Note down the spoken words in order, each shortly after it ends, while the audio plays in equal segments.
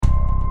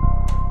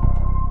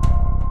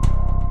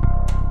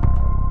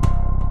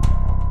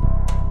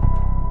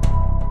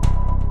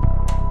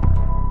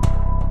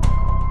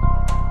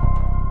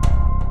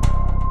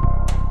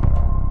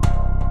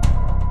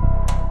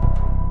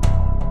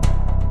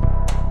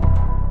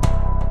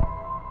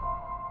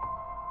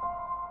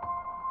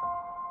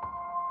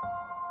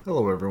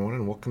Hello, everyone,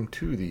 and welcome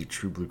to the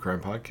True Blue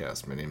Crime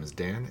Podcast. My name is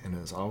Dan,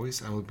 and as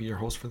always, I will be your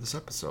host for this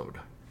episode.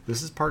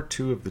 This is part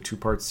 2 of the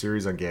 2-part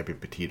series on Gabby and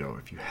Petito.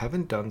 If you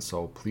haven't done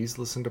so, please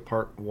listen to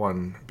part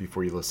 1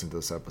 before you listen to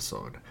this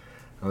episode.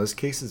 Now, this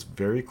case is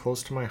very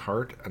close to my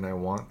heart, and I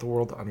want the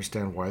world to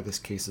understand why this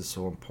case is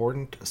so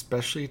important,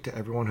 especially to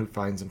everyone who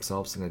finds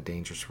themselves in a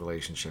dangerous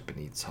relationship and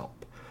needs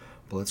help.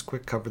 But let's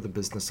quick cover the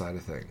business side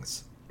of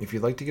things. If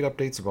you'd like to get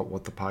updates about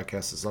what the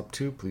podcast is up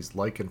to, please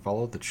like and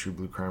follow the True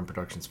Blue Crime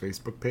Productions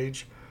Facebook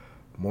page.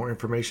 More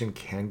information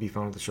can be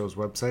found at the show's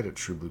website at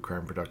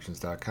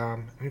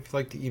truebluecrimeproductions.com. And if you'd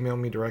like to email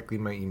me directly,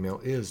 my email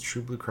is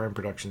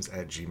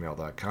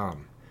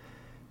truebluecrimeproductions@gmail.com.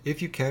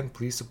 If you can,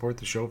 please support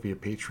the show via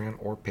Patreon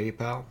or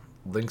PayPal.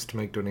 Links to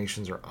make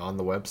donations are on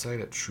the website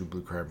at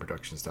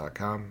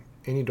truebluecrimeproductions.com.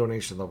 Any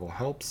donation level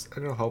helps,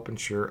 and it'll help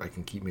ensure I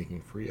can keep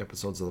making free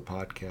episodes of the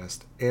podcast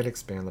and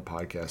expand the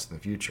podcast in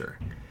the future.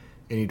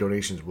 Any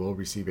donations will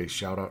receive a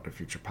shout out in a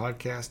future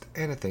podcast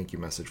and a thank you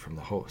message from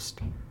the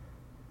host.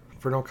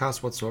 For no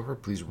cost whatsoever,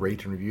 please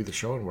rate and review the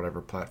show on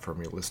whatever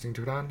platform you're listening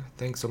to it on.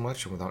 Thanks so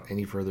much, and without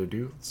any further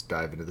ado, let's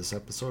dive into this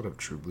episode of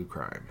True Blue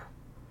Crime.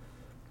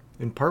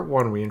 In part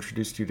 1, we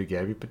introduced you to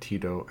Gabby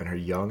Petito and her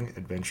young,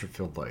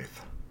 adventure-filled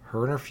life.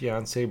 Her and her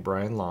fiancé,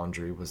 Brian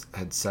Laundrie,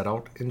 had set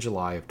out in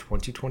July of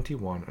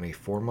 2021 on a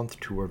 4-month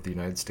tour of the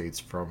United States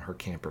from her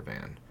camper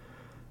van.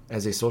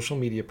 As a social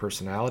media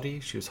personality,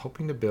 she was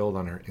hoping to build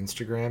on her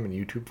Instagram and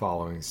YouTube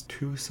followings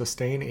to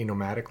sustain a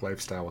nomadic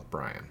lifestyle with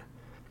Brian.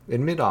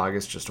 In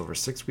mid-August, just over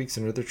 6 weeks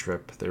into their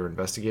trip, they were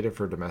investigated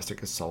for a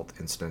domestic assault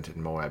incident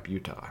in Moab,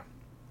 Utah.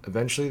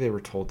 Eventually, they were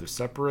told to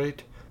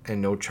separate,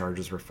 and no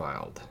charges were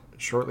filed.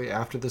 Shortly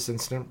after this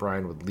incident,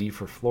 Brian would leave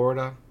for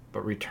Florida,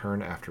 but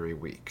return after a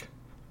week.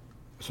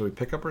 So we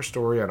pick up our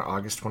story on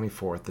August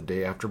 24th, the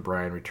day after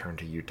Brian returned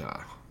to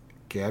Utah.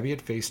 Gabby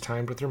had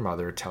FaceTimed with her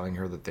mother, telling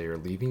her that they are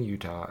leaving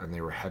Utah and they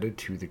were headed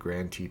to the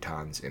Grand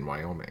Tetons in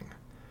Wyoming.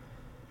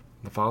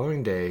 The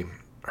following day,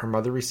 her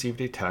mother received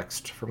a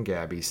text from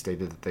Gabby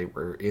stated that they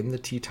were in the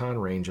Teton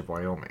Range of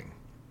Wyoming.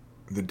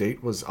 The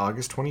date was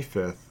August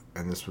 25th,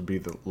 and this would be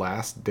the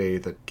last day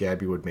that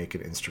Gabby would make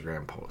an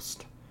Instagram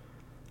post.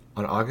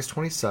 On August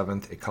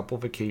 27th, a couple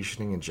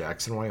vacationing in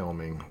Jackson,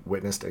 Wyoming,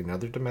 witnessed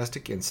another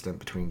domestic incident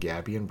between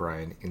Gabby and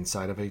Brian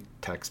inside of a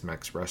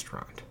Tex-Mex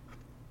restaurant.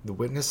 The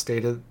witness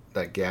stated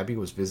that Gabby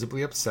was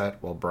visibly upset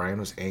while Brian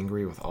was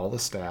angry with all the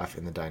staff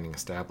in the dining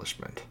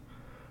establishment.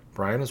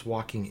 Brian was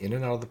walking in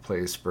and out of the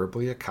place,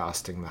 verbally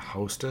accosting the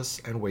hostess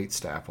and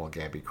waitstaff while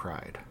Gabby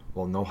cried.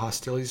 While no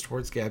hostilities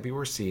towards Gabby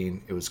were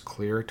seen, it was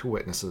clear to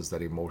witnesses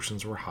that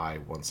emotions were high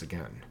once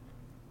again.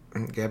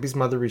 Gabby's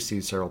mother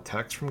received several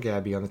texts from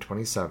Gabby on the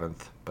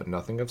 27th, but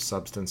nothing of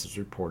substance is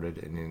reported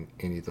in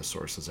any of the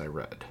sources I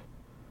read.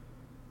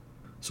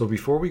 So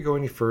before we go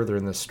any further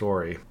in this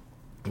story,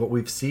 what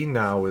we've seen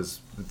now is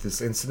this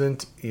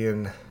incident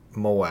in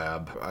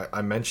Moab.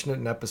 I mentioned it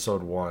in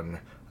episode 1.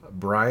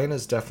 Brian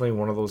is definitely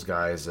one of those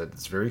guys that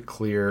it's very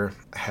clear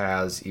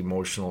has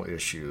emotional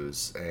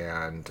issues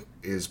and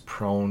is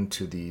prone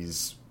to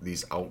these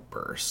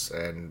outbursts.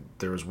 And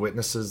there was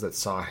witnesses that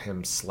saw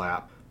him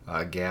slap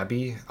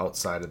Gabby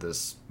outside of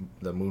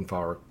the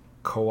Moonflower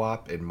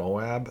Co-op in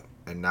Moab.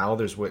 And now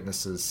there's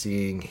witnesses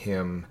seeing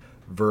him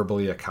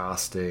verbally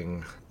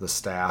accosting the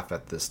staff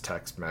at this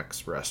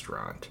Tex-Mex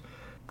restaurant.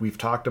 We've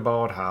talked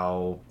about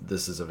how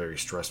this is a very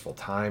stressful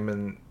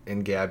time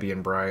in Gabby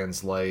and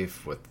Brian's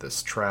life with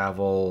this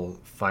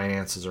travel.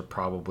 Finances are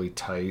probably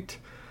tight.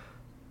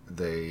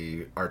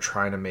 They are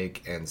trying to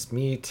make ends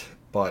meet.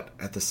 But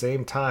at the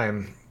same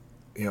time,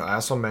 I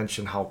also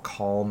mentioned how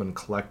calm and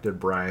collected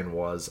Brian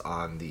was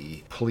on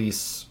the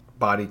police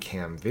body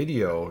cam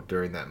video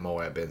during that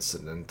Moab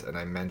incident. And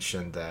I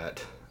mentioned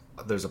that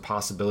there's a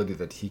possibility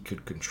that he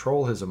could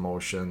control his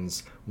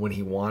emotions when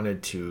he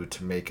wanted to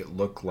make it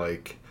look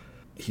like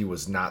he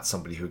was not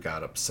somebody who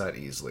got upset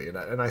easily.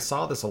 And I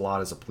saw this a lot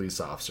as a police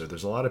officer.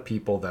 There's a lot of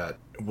people that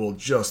will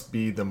just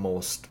be the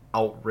most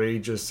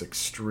outrageous,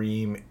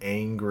 extreme,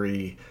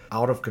 angry,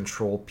 out of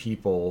control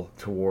people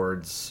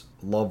towards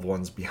loved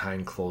ones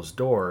behind closed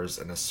doors.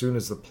 And as soon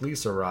as the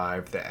police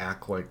arrive, they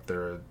act like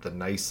they're the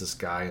nicest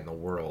guy in the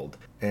world.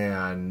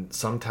 And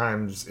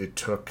sometimes it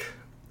took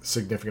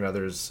significant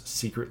others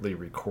secretly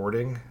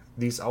recording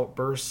these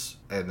outbursts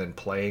and then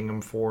playing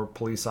them for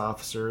police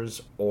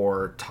officers,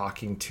 or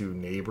talking to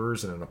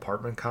neighbors in an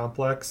apartment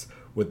complex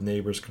with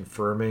neighbors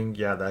confirming,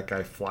 yeah, that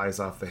guy flies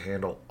off the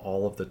handle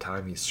all of the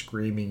time. He's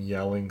screaming,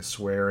 yelling,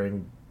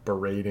 swearing,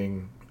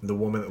 berating the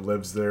woman that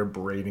lives there,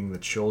 berating the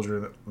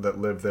children that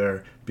live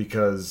there,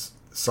 because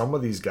some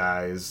of these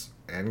guys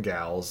and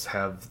gals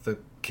have the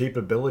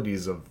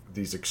capabilities of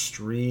these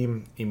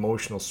extreme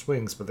emotional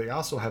swings, but they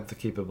also have the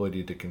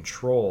capability to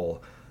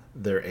control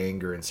their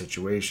anger in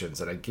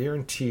situations. And I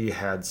guarantee,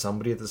 had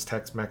somebody at this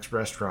Tex-Mex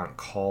restaurant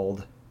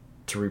called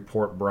to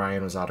report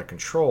Brian was out of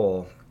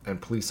control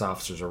and police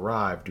officers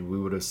arrived, we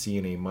would have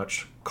seen a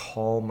much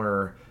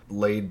calmer,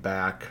 laid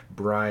back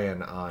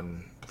Brian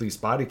on police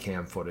body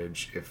cam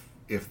footage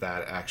if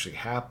that actually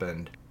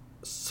happened.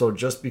 So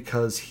just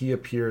because he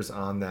appears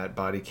on that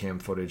body cam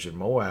footage in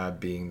Moab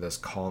being this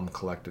calm,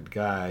 collected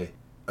guy,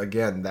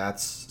 again,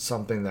 that's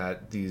something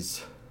that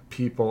these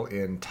people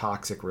in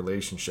toxic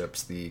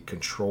relationships, the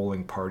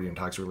controlling party in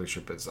toxic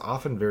relationship, is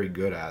often very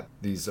good at.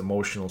 These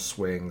emotional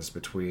swings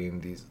between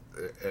these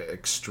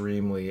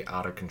extremely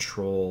out of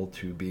control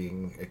to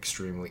being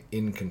extremely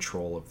in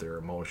control of their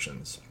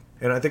emotions.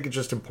 And I think it's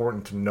just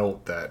important to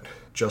note that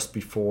just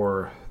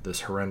before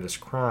this horrendous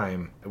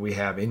crime, we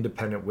have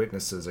independent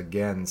witnesses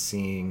again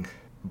seeing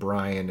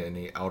Brian in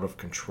an out of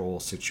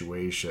control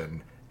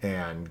situation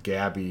and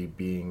Gabby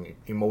being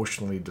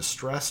emotionally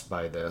distressed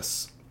by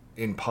this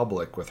in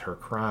public with her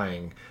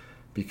crying,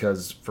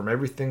 because from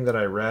everything that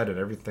I read and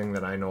everything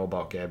that I know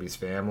about Gabby's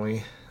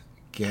family,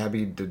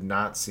 Gabby did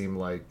not seem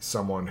like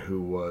someone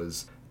who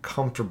was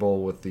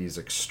comfortable with these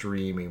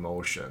extreme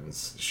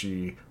emotions.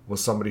 She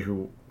was somebody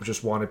who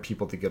just wanted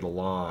people to get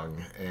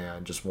along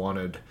and just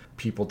wanted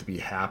people to be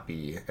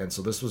happy. And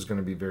so this was going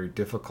to be very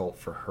difficult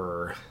for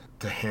her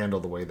to handle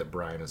the way that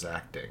Brian is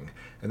acting.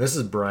 And this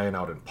is Brian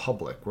out in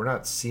public. We're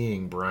not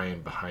seeing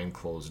Brian behind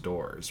closed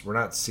doors. We're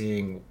not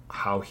seeing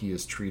how he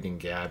is treating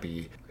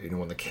Gabby,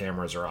 when the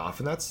cameras are off.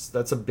 And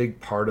that's a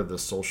big part of the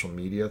social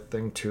media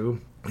thing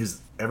too,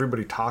 is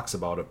everybody talks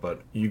about it,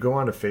 but you go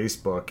onto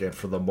Facebook and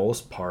for the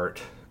most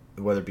part,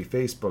 whether it be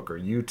Facebook or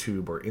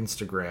YouTube or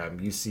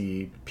Instagram, you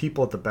see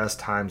people at the best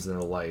times in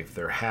their life.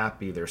 They're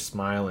happy, they're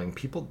smiling.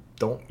 People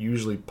don't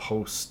usually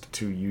post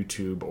to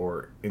YouTube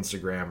or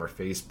Instagram or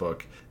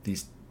Facebook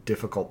these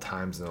difficult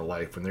times in their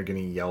life when they're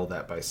getting yelled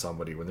at by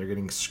somebody, when they're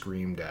getting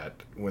screamed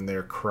at, when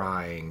they're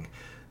crying.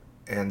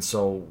 And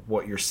so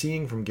what you're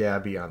seeing from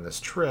Gabby on this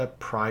trip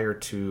prior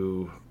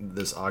to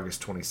this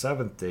August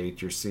 27th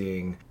date, you're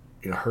seeing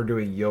her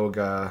doing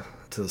yoga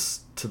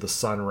to the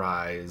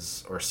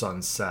sunrise or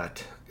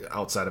sunset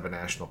outside of a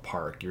national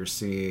park. You're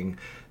seeing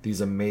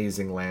these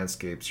amazing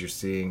landscapes. You're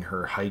seeing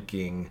her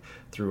hiking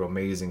through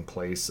amazing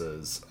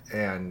places.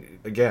 And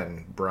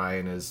again,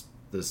 Brian is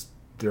this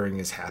during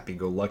his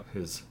happy-go-lucky,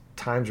 his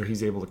times where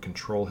he's able to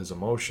control his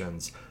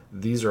emotions.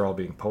 These are all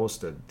being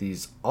posted.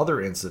 These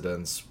other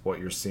incidents, what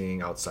you're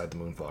seeing outside the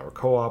Moonflower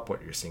Co-op,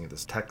 what you're seeing at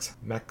this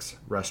Tex-Mex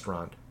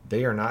restaurant,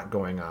 they are not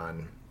going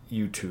on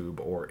YouTube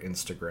or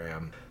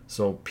Instagram.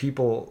 So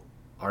people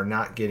are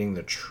not getting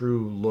the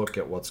true look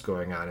at what's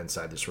going on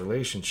inside this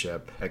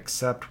relationship,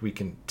 except we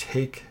can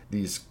take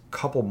these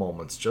couple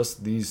moments,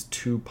 just these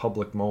two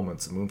public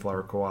moments, the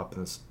Moonflower Co-op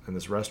and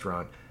this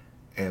restaurant,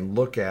 and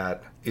look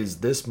at, is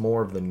this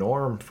more of the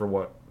norm for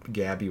what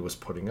Gabby was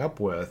putting up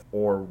with,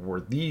 or were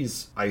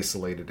these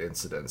isolated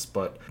incidents?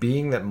 But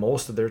being that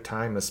most of their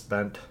time is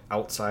spent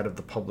outside of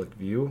the public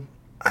view,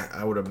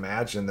 I would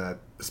imagine that,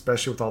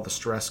 especially with all the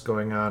stress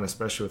going on,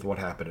 especially with what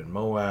happened in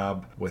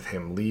Moab, with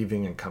him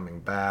leaving and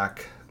coming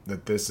back,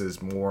 that this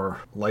is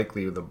more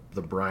likely the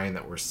Brian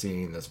that we're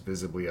seeing that's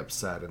visibly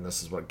upset, and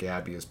this is what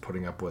Gabby is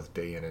putting up with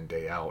day in and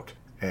day out.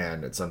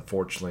 And it's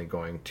unfortunately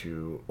going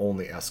to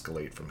only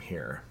escalate from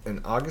here.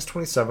 And August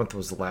 27th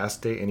was the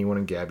last day anyone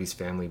in Gabby's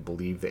family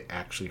believed they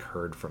actually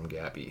heard from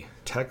Gabby.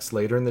 Texts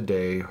later in the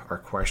day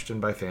are questioned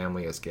by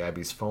family as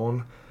Gabby's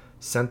phone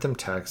sent them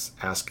texts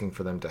asking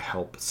for them to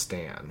help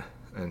Stan.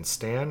 And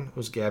Stan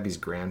was Gabby's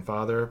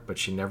grandfather, but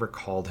she never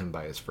called him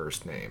by his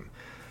first name.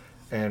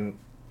 And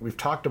we've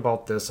talked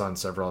about this on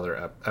several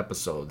other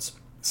episodes.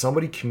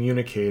 Somebody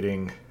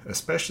communicating,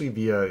 especially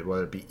via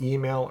whether it be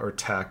email or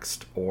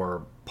text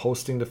or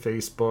posting to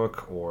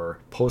Facebook or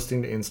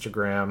posting to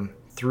Instagram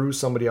through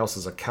somebody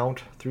else's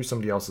account, through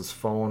somebody else's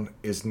phone,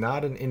 is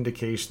not an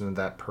indication that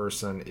that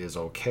person is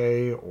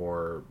okay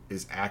or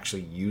is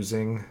actually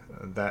using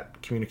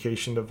that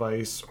communication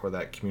device or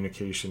that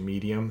communication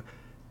medium.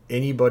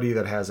 Anybody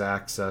that has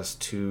access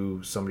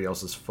to somebody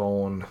else's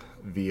phone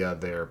via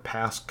their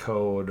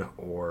passcode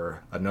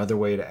or another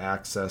way to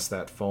access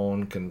that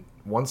phone can,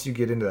 once you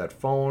get into that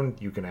phone,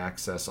 you can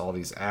access all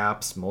these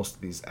apps. Most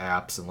of these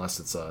apps, unless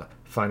it's a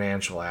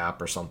financial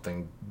app or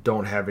something,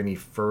 don't have any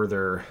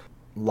further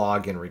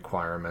login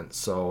requirements.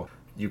 So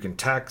you can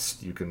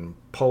text, you can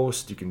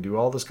post, you can do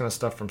all this kind of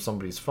stuff from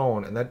somebody's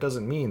phone, and that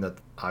doesn't mean that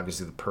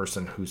obviously the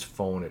person whose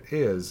phone it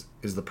is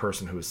the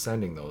person who is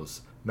sending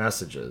those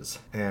messages.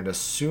 And as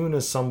soon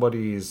as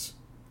somebody's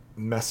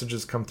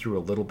messages come through a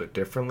little bit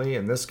differently,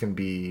 and this can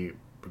be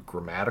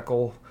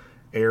grammatical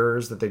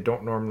errors that they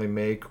don't normally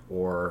make,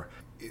 or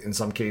in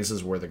some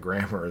cases where the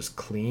grammar is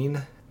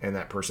clean and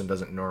that person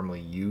doesn't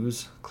normally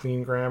use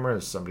clean grammar,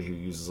 there's somebody who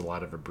uses a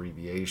lot of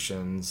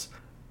abbreviations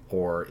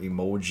or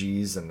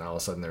emojis, and all of a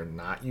sudden they're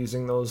not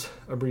using those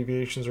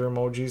abbreviations or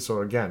emojis.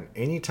 So again,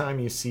 anytime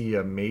you see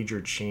a major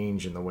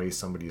change in the way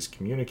somebody is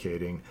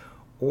communicating,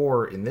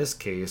 or in this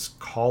case,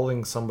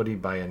 calling somebody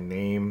by a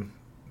name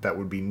that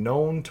would be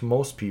known to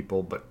most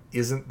people but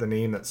isn't the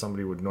name that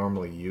somebody would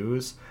normally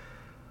use.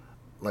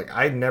 Like,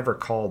 I never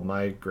called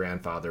my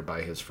grandfather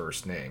by his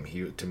first name.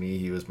 To me,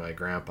 he was my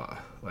grandpa.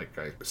 Like,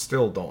 I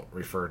still don't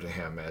refer to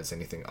him as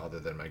anything other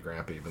than my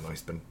grandpa, even though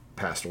he's been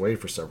passed away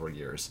for several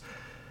years.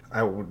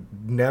 I would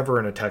never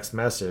in a text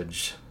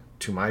message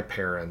to my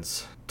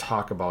parents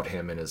talk about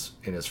him in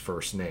his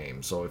first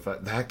name. So if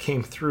that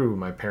came through,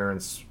 my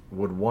parents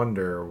would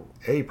wonder,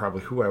 A,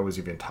 probably who I was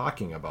even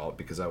talking about,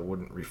 because I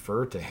wouldn't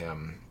refer to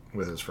him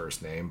with his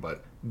first name,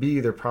 but B,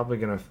 they're probably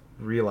going to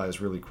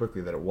realize really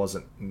quickly that it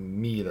wasn't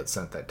me that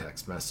sent that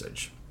text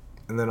message.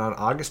 And then on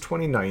August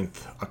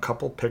 29th, a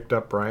couple picked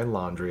up Brian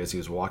Laundrie as he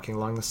was walking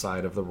along the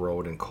side of the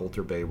road in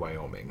Coulter Bay,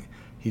 Wyoming.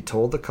 He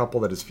told the couple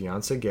that his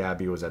fiancée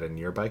Gabby was at a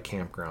nearby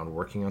campground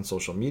working on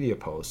social media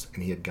posts,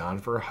 and he had gone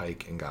for a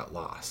hike and got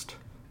lost.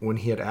 When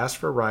he had asked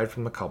for a ride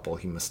from the couple,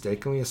 he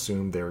mistakenly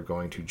assumed they were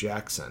going to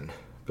Jackson,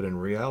 but in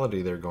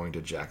reality they were going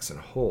to Jackson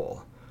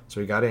Hole. So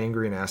he got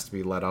angry and asked to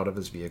be let out of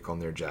his vehicle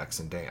near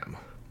Jackson Dam.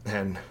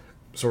 And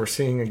so we're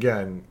seeing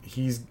again,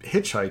 he's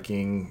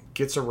hitchhiking,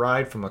 gets a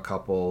ride from a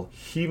couple.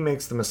 He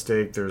makes the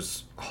mistake.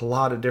 There's a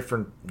lot of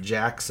different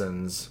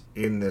Jacksons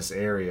in this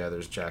area.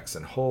 There's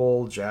Jackson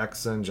Hole,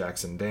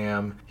 Jackson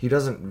Dam. He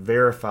doesn't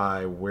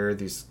verify where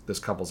this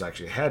couple's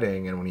actually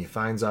heading, and when he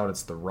finds out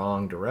it's the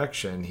wrong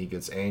direction, he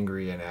gets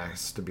angry and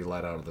asks to be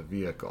let out of the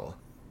vehicle.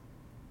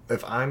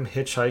 If I'm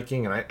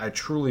hitchhiking and I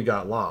truly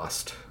got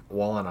lost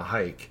while on a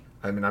hike,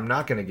 I mean, I'm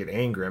not going to get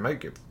angry. I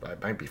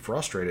might be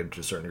frustrated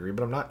to a certain degree,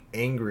 but I'm not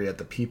angry at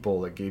the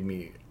people that gave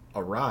me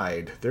a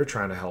ride. They're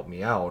trying to help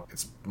me out.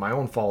 It's my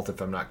own fault if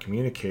I'm not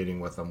communicating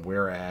with them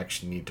where I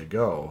actually need to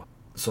go.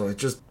 So it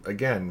just,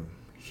 again,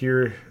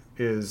 here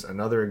is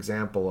another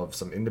example of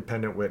some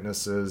independent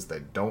witnesses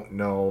that don't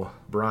know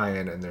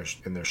Brian, and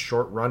in their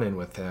short run-in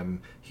with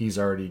him, he's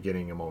already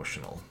getting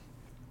emotional.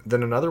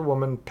 Then another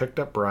woman picked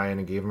up Brian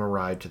and gave him a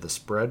ride to the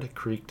Spread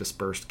Creek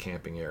Dispersed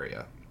Camping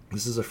Area.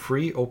 This is a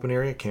free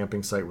open-area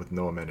camping site with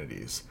no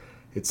amenities.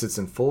 It sits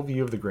in full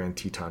view of the Grand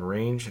Teton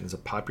Range and is a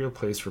popular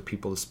place for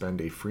people to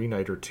spend a free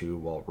night or two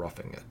while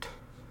roughing it.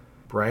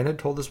 Brian had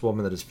told this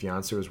woman that his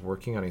fiancée was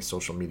working on a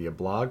social media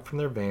blog from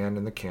their van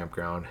in the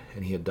campground,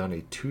 and he had done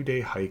a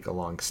 2-day hike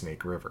along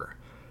Snake River.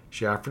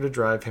 She offered to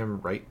drive him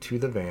right to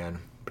the van,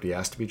 but he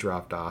asked to be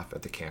dropped off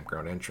at the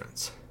campground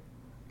entrance.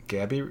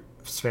 Gabby's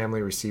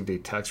family received a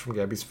text from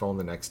Gabby's phone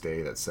the next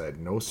day that said,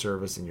 "No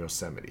service in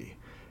Yosemite,"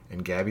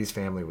 and Gabby's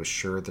family was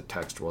sure the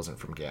text wasn't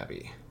from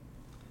Gabby.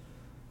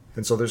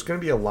 And so there's going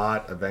to be a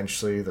lot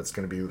eventually that's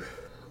going to be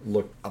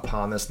looked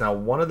upon this. Now,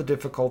 one of the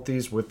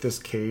difficulties with this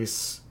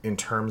case in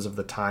terms of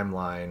the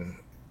timeline,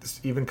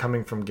 even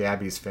coming from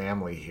Gabby's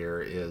family here,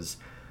 is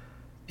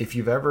if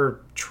you've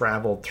ever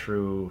traveled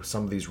through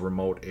some of these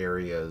remote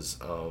areas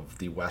of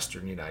the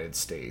western United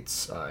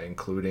States,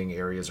 including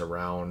areas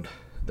around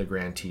the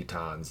Grand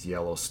Tetons,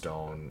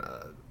 Yellowstone,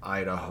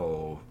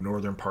 Idaho,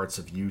 northern parts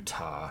of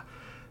Utah,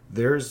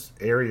 there's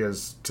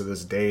areas to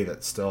this day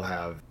that still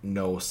have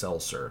no cell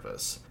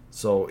service.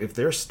 So if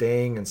they're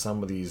staying in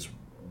some of these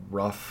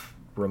rough,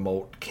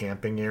 remote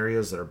camping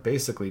areas that are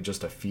basically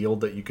just a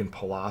field that you can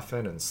pull off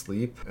in and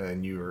sleep,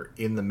 and you're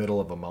in the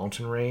middle of a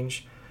mountain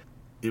range,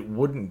 it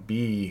wouldn't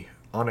be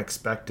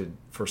unexpected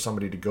for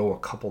somebody to go a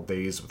couple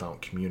days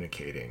without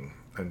communicating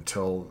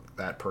until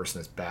that person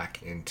is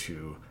back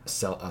into a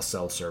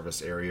cell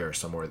service area or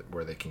somewhere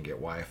where they can get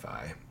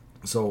Wi-Fi.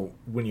 So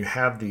when you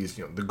have these,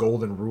 the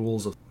golden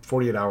rules of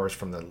 48 hours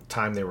from the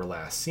time they were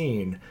last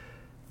seen,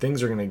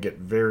 things are going to get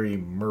very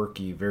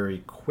murky very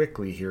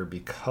quickly here,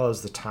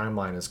 because the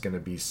timeline is going to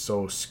be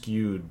so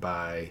skewed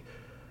by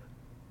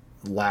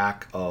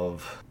lack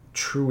of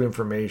true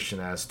information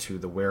as to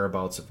the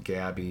whereabouts of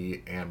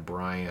Gabby and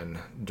Brian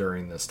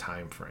during this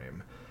time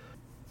frame.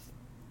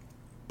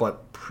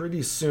 But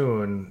pretty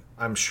soon,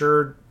 I'm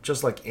sure,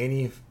 just like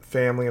any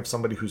family of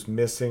somebody who's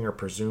missing or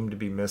presumed to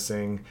be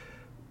missing,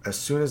 as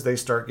soon as they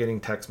start getting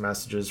text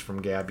messages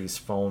from Gabby's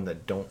phone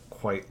that don't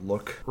quite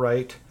look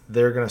right,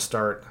 they're going to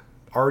start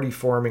already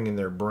forming in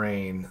their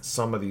brain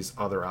some of these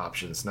other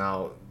options.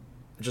 Now,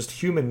 just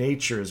human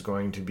nature is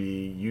going to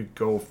be, you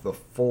go the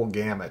full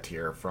gamut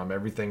here, from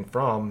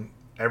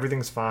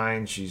everything's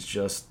fine, she's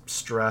just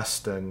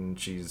stressed and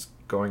she's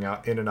going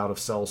out in and out of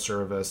cell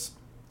service,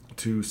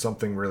 to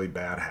something really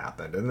bad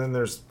happened. And then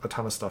there's a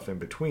ton of stuff in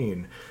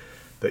between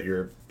that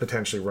you're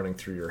potentially running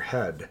through your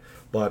head.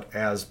 But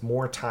as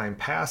more time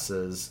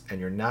passes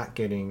and you're not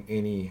getting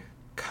any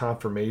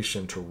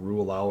confirmation to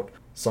rule out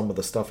some of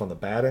the stuff on the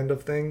bad end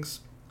of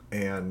things,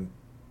 and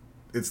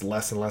it's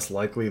less and less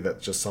likely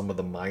that just some of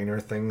the minor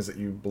things that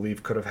you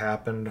believe could have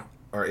happened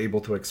are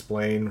able to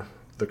explain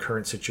the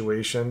current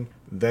situation,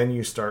 then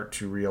you start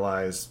to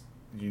realize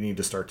you need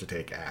to start to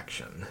take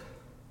action.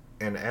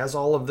 And as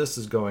all of this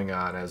is going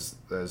on, as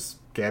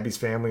Gabby's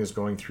family is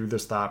going through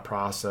this thought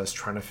process,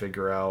 trying to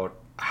figure out,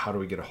 how do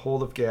we get a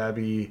hold of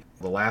Gabby?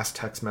 The last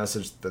text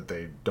message that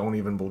they don't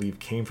even believe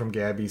came from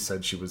Gabby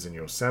said she was in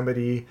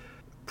Yosemite.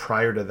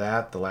 Prior to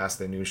that, the last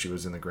they knew, she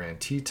was in the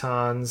Grand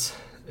Tetons.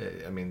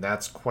 I mean,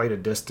 that's quite a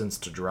distance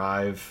to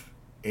drive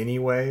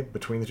anyway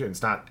between the two.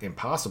 It's not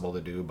impossible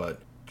to do,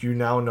 but you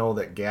now know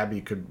that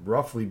Gabby could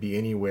roughly be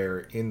anywhere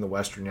in the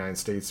western United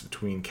States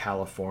between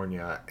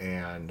California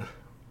and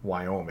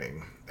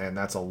Wyoming. And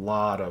that's a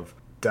lot of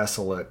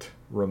desolate,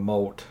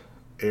 remote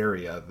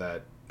area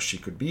that she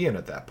could be in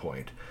at that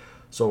point.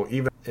 So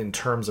even in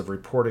terms of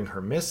reporting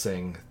her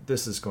missing,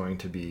 this is going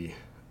to be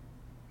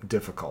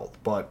difficult.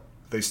 But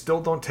they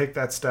still don't take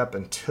that step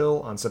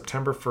until on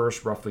September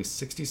 1st, roughly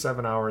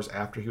 67 hours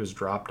after he was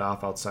dropped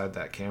off outside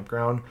that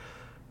campground,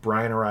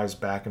 Brian arrives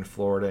back in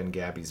Florida in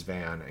Gabby's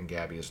van, and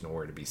Gabby is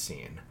nowhere to be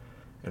seen.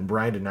 And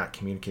Brian did not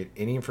communicate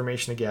any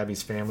information to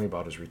Gabby's family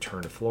about his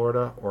return to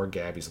Florida or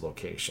Gabby's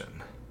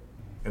location.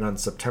 And on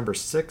September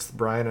 6th,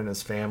 Brian and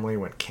his family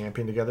went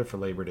camping together for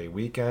Labor Day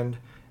weekend,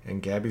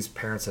 and Gabby's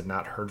parents had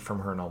not heard from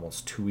her in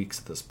almost 2 weeks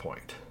at this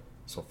point.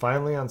 So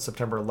finally, on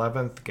September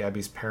 11th,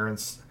 Gabby's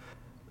parents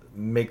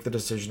make the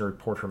decision to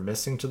report her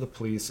missing to the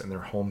police in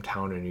their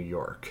hometown in New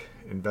York.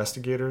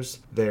 Investigators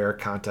there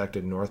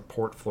contacted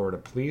Northport, Florida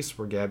police,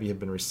 where Gabby had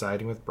been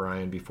residing with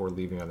Brian before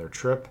leaving on their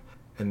trip,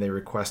 and they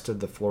requested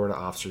the Florida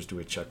officers do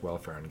a check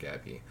welfare on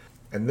Gabby.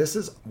 And this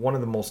is one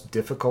of the most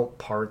difficult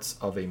parts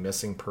of a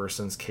missing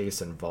persons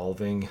case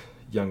involving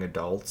young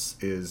adults,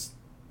 is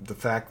the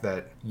fact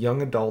that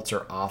young adults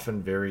are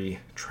often very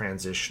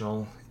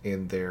transitional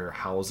in their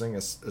housing,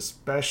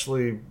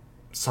 especially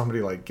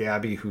somebody like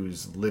Gabby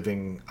who's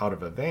living out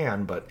of a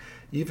van. But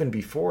even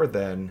before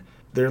then,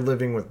 they're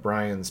living with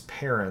Brian's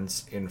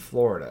parents in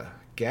Florida.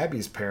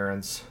 Gabby's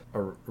parents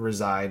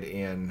reside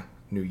in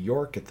New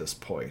York at this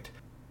point.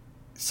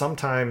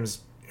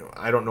 Sometimes,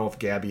 I don't know if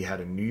Gabby had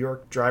a New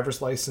York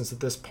driver's license at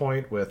this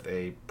point with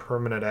a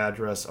permanent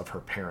address of her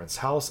parents'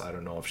 house. I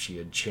don't know if she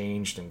had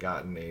changed and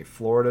gotten a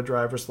Florida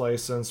driver's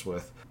license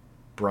with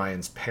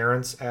Brian's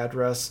parents'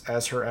 address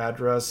as her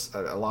address.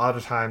 A lot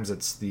of times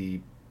it's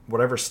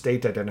whatever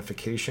state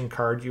identification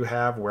card you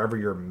have, wherever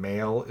your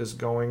mail is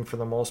going for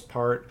the most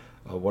part,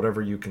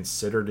 whatever you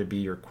consider to be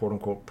your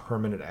quote-unquote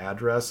permanent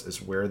address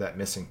is where that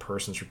missing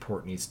persons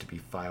report needs to be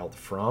filed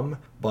from.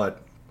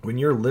 But when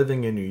you're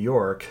living in New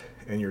York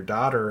and your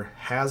daughter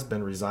has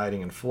been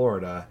residing in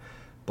Florida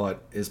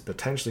but is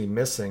potentially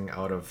missing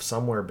out of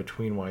somewhere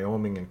between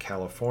Wyoming and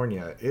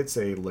California, it's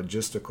a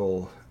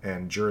logistical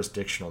and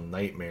jurisdictional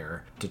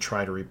nightmare to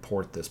try to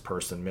report this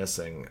person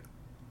missing.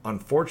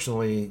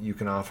 Unfortunately, you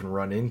can often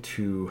run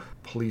into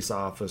police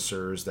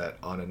officers that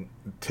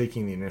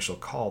taking the initial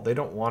call, they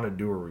don't want to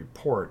do a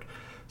report.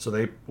 So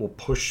they will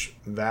push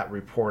that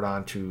report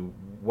onto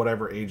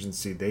whatever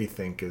agency they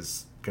think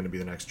is going to be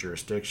the next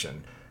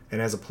jurisdiction.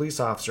 And as a police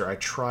officer, I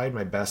tried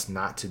my best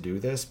not to do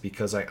this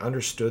because I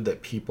understood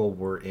that people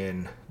were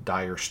in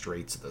dire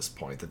straits at this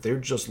point, that they're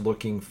just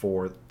looking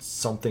for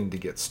something to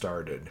get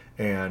started.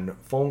 And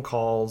phone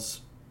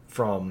calls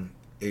from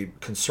a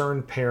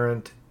concerned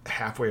parent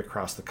halfway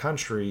across the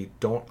country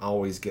don't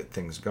always get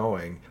things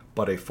going,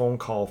 but a phone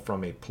call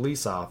from a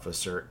police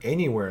officer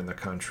anywhere in the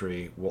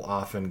country will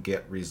often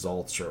get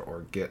results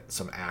or get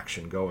some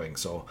action going.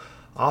 So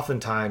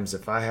oftentimes,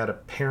 if I had a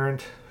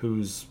parent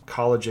whose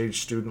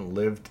college-age student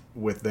lived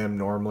with them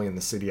normally in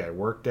the city I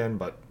worked in,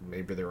 but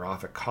maybe they were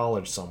off at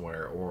college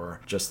somewhere, or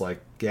just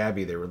like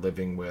Gabby, they were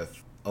living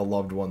with a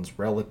loved one's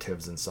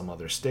relatives in some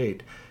other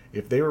state,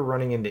 if they were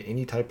running into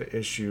any type of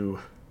issue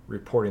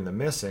reporting the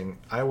missing,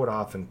 I would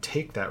often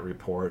take that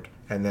report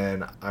and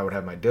then I would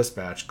have my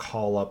dispatch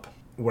call up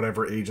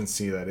whatever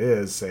agency that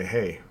is, say,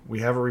 hey, we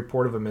have a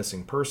report of a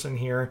missing person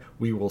here.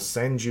 We will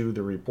send you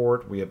the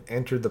report. We have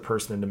entered the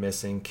person into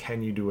missing.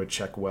 Can you do a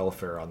check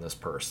welfare on this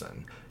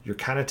person? You're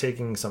kind of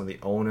taking some of the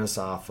onus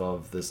off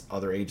of this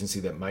other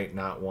agency that might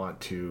not want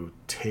to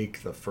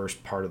take the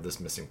first part of this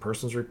missing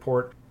persons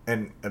report.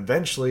 And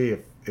eventually,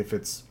 if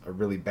it's a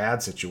really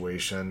bad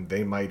situation,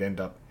 they might end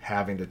up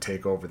having to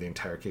take over the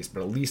entire case,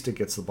 but at least it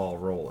gets the ball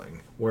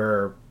rolling.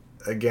 Where,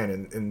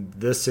 again, in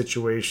this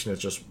situation,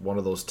 it's just one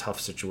of those tough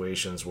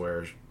situations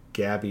where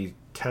Gabby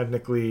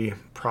technically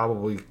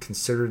probably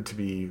considered to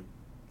be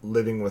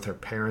living with her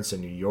parents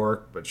in New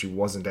York, but she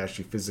wasn't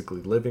actually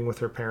physically living with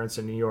her parents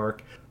in New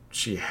York.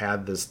 She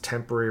had this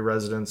temporary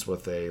residence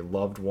with a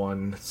loved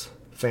one's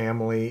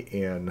family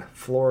in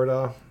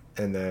Florida,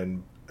 and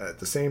then at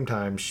the same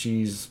time,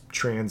 she's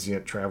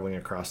transient traveling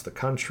across the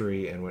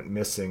country and went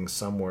missing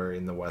somewhere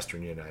in the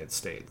western United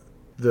States.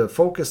 The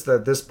focus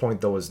at this point,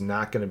 though, is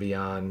not going to be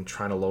on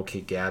trying to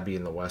locate Gabby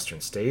in the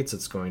western states.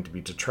 It's going to be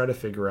to try to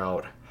figure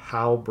out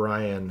how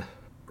Brian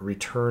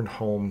returned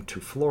home to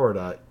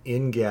Florida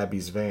in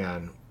Gabby's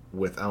van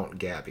without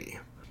Gabby.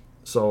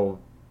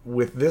 So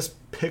with this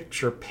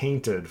picture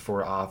painted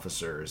for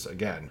officers,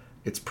 again,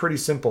 it's pretty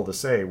simple to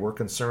say we're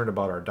concerned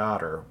about our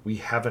daughter. We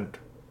haven't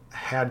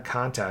had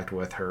contact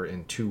with her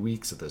in 2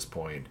 weeks at this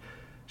point.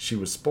 She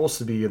was supposed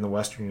to be in the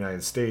western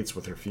United States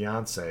with her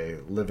fiance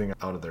living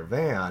out of their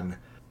van.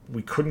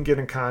 We couldn't get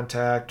in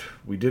contact.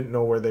 We didn't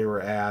know where they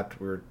were at.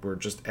 We're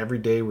just every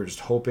day we're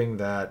just hoping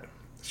that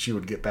she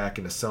would get back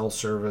into cell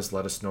service,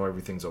 let us know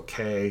everything's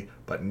okay.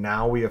 But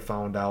now we have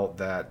found out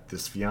that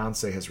this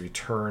fiance has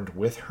returned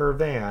with her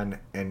van,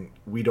 and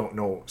we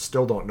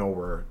still don't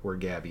know where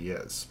Gabby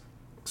is.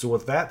 So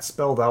with that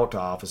spelled out to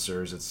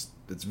officers,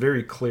 it's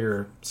very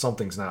clear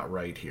something's not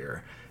right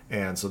here.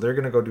 And so they're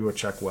going to go do a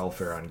check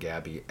welfare on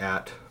Gabby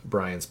at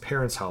Brian's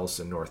parents' house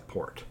in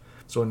Northport.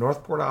 So when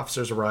Northport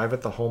officers arrive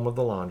at the home of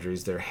the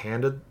Laundries, they're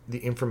handed the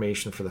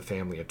information for the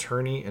family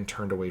attorney and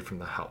turned away from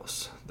the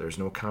house. There's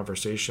no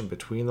conversation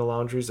between the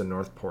Laundries and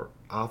Northport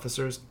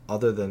officers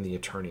other than the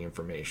attorney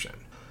information.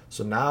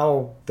 So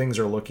now things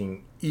are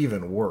looking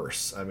even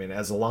worse. I mean,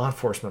 as a law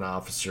enforcement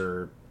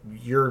officer,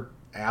 you're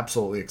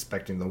absolutely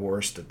expecting the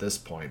worst at this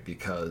point,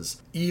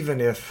 because even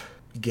if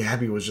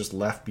Gabby was just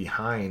left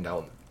behind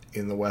out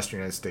in the western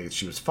United States,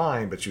 she was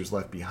fine, but she was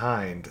left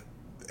behind.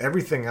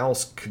 Everything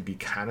else could be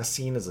kind of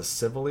seen as a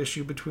civil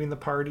issue between the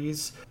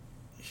parties.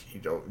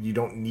 You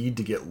don't need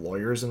to get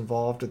lawyers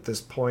involved at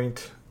this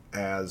point,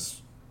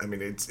 as I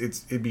mean,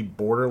 it'd be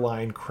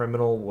borderline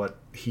criminal what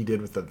he did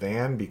with the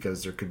van,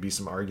 because there could be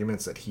some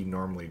arguments that he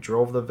normally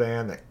drove the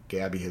van, that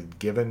Gabby had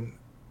given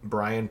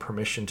Brian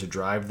permission to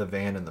drive the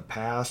van in the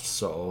past.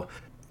 So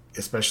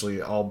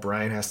especially all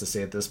Brian has to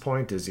say at this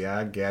point is,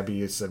 yeah,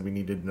 Gabby said we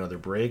needed another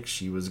break.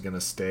 She was going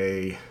to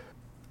stay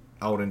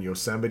out in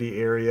Yosemite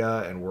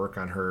area and work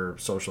on her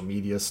social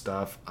media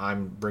stuff.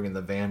 I'm bringing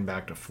the van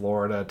back to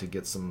Florida to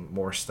get some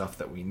more stuff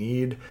that we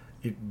need.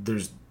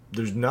 There's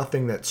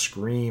nothing that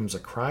screams a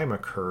crime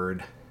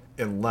occurred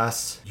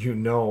unless you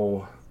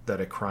know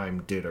that a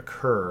crime did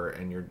occur,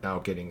 and you're now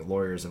getting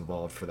lawyers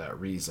involved for that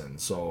reason.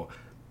 So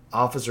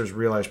officers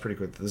realize pretty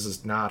quick that this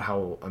is not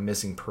how a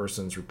missing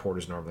persons report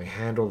is normally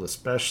handled,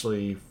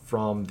 especially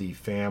from the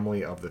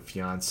family of the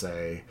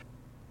fiance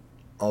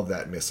of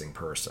that missing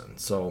person.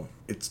 So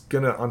it's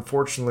going to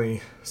unfortunately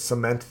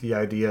cement the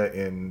idea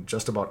in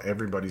just about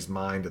everybody's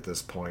mind at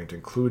this point,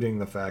 including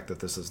the fact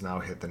that this has now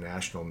hit the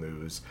national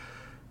news,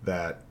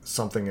 that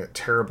something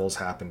terrible's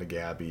happened to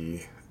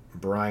Gabby.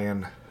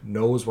 Brian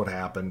knows what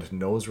happened,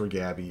 knows where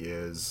Gabby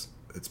is.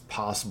 It's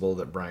possible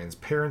that Brian's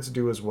parents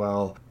do as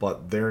well,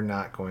 but they're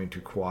not going to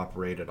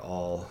cooperate at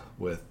all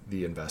with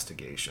the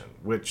investigation,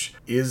 which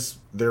is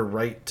their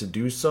right to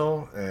do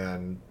so.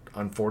 And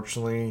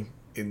unfortunately,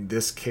 in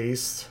this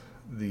case,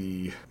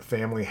 the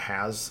family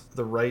has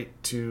the right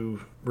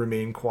to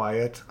remain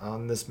quiet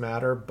on this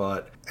matter,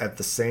 but at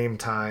the same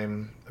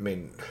time, I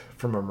mean,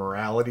 from a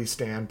morality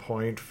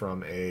standpoint,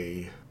 from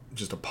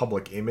just a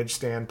public image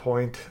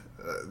standpoint,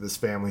 this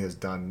family has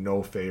done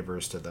no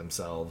favors to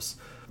themselves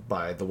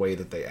by the way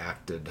that they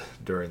acted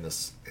during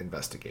this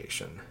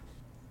investigation.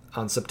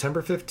 On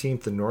September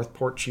 15th, the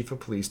Northport Chief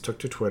of Police took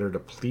to Twitter to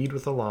plead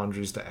with the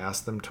Laundries to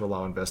ask them to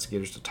allow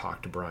investigators to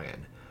talk to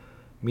Brian.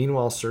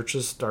 Meanwhile,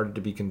 searches started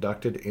to be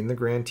conducted in the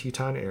Grand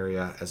Teton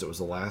area, as it was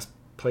the last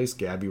place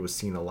Gabby was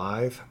seen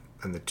alive,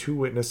 and the two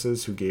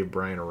witnesses who gave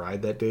Brian a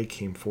ride that day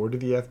came forward to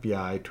the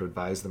FBI to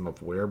advise them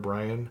of where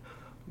Brian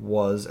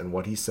was and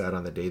what he said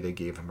on the day they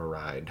gave him a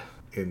ride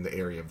in the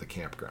area of the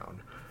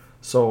campground.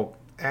 So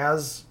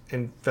as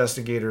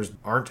investigators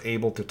aren't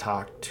able to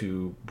talk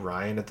to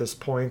Brian at this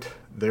point,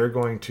 they're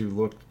going to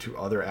look to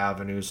other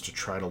avenues to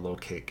try to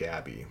locate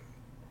Gabby.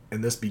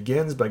 And this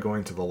begins by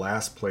going to the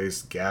last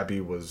place Gabby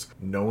was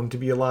known to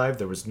be alive.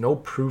 There was no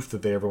proof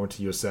that they ever went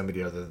to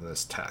Yosemite other than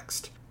this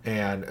text.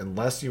 And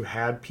unless you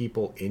had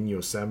people in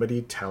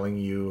Yosemite telling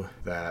you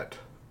that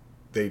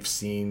they've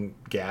seen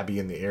Gabby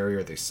in the area,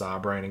 or they saw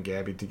Brian and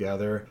Gabby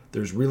together,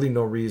 there's really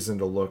no reason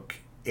to look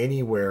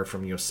anywhere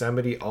from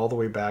Yosemite all the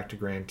way back to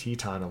Grand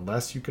Teton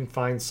unless you can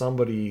find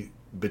somebody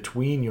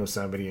between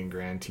Yosemite and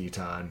Grand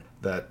Teton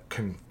that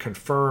can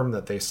confirm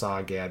that they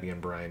saw Gabby and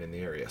Brian in the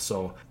area.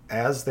 So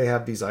as they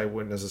have these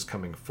eyewitnesses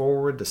coming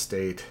forward to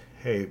state,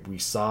 hey, we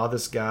saw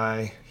this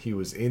guy, he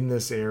was in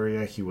this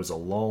area, he was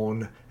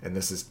alone, and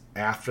this is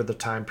after the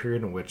time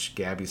period in which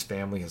Gabby's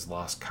family has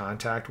lost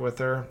contact with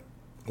her,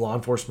 law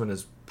enforcement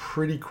is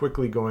pretty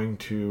quickly going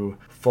to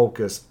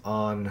focus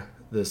on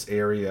this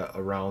area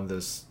around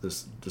this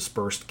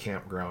dispersed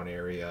campground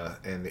area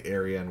and the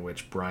area in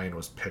which Brian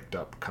was picked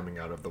up coming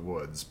out of the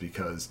woods,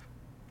 because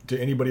to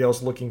anybody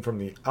else looking from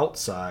the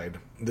outside,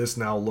 this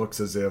now looks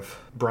as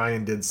if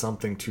Brian did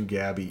something to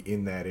Gabby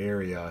in that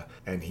area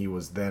and he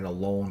was then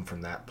alone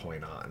from that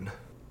point on.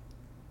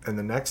 And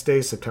the next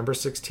day, September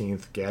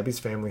 16th, Gabby's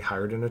family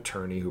hired an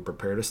attorney who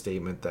prepared a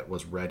statement that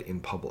was read in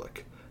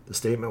public. The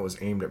statement was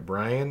aimed at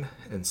Brian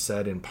and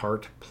said in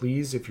part,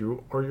 "Please, if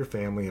you or your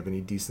family have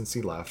any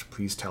decency left,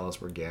 please tell us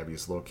where Gabby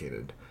is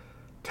located.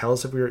 Tell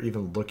us if we are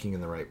even looking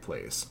in the right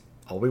place.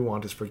 All we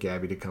want is for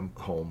Gabby to come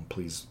home.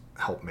 Please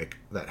help make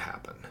that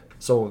happen."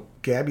 So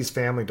Gabby's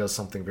family does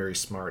something very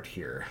smart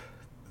here.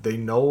 They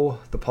know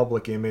the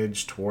public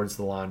image towards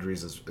the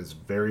Laundries is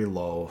very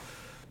low.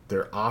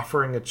 They're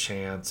offering a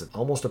chance,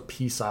 almost a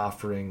peace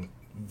offering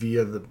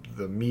via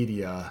the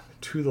media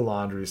to the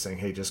Laundries, saying,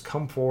 hey, just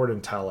come forward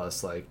and tell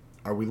us, like,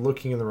 are we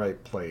looking in the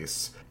right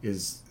place?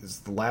 Is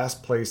the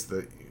last place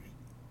that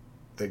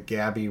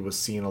Gabby was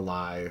seen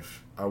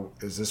alive,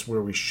 is this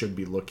where we should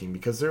be looking?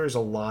 Because there is a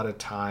lot of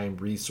time,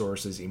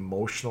 resources,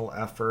 emotional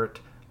effort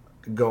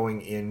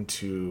going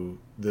into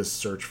this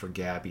search for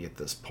Gabby at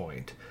this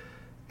point.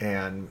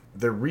 And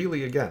they're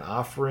really, again,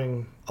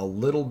 offering a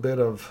little bit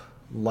of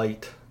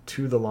light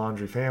to the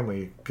Laundrie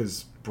family,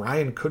 because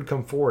Brian could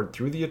come forward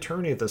through the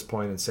attorney at this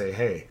point and say,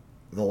 hey,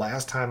 the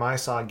last time I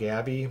saw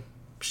Gabby,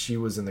 she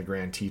was in the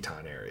Grand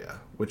Teton area,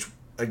 which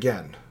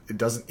again, it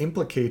doesn't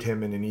implicate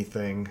him in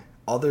anything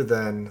other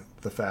than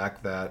the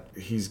fact that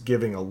he's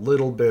giving a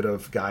little bit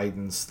of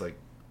guidance. Like,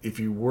 if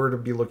you were to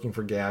be looking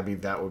for Gabby,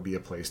 that would be a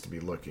place to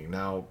be looking.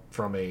 Now,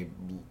 from a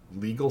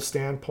legal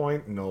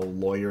standpoint, no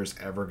lawyer's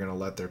ever going to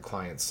let their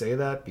client say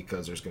that,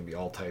 because there's going to be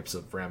all types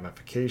of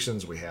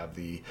ramifications. We have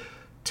the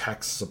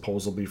text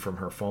supposedly from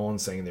her phone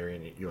saying they're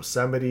in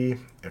Yosemite.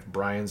 If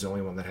Brian's the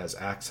only one that has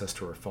access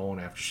to her phone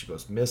after she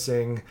goes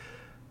missing,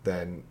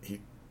 then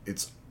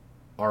it's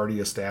already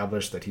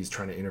established that he's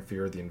trying to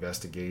interfere with the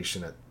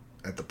investigation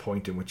at the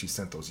point in which he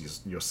sent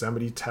those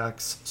Yosemite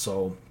texts.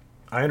 So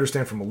I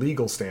understand from a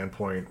legal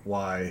standpoint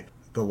why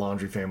the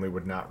Laundrie family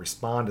would not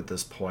respond at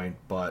this point,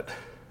 but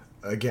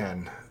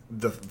again,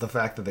 the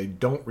fact that they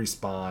don't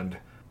respond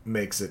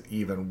makes it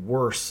even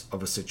worse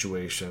of a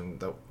situation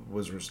that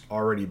was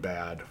already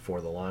bad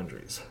for the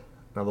Laundries.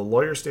 Now, the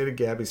lawyer stated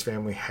Gabby's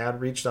family had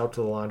reached out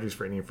to the Laundries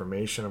for any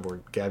information of where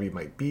Gabby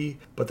might be,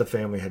 but the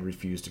family had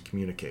refused to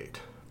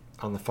communicate.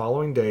 On the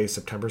following day,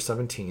 September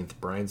 17th,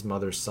 Brian's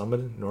mother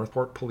summoned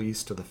Northport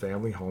police to the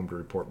family home to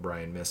report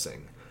Brian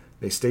missing.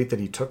 They state that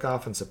he took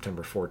off on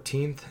September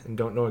 14th and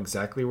don't know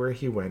exactly where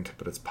he went,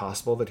 but it's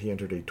possible that he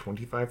entered a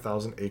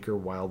 25,000-acre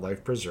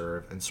wildlife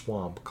preserve and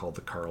swamp called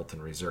the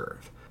Carlton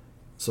Reserve.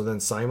 So then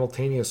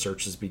simultaneous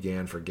searches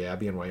began for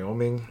Gabby in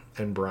Wyoming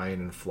and Brian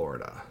in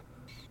Florida.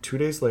 2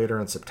 days later,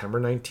 on September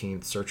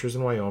 19th, searchers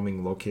in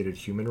Wyoming located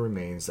human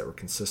remains that were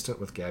consistent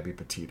with Gabby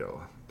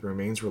Petito. The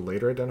remains were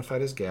later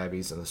identified as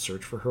Gabby's, and the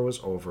search for her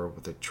was over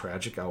with a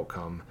tragic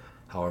outcome.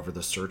 However,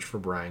 the search for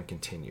Brian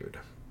continued.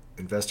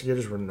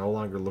 Investigators were no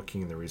longer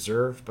looking in the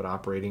reserve, but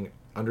operating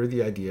under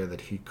the idea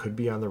that he could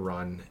be on the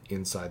run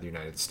inside the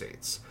United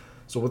States.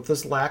 So with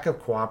this lack of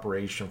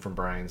cooperation from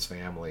Brian's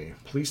family,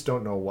 police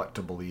don't know what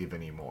to believe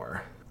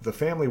anymore. The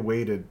family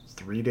waited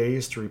 3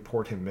 days to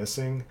report him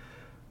missing,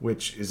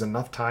 which is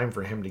enough time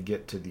for him to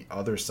get to the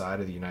other side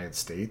of the United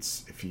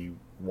States if he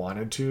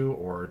wanted to,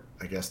 or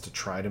I guess to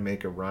try to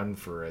make a run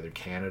for either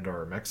Canada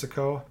or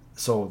Mexico.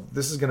 So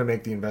this is going to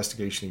make the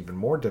investigation even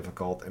more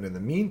difficult, and in the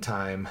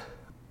meantime,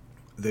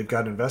 they've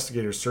got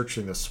investigators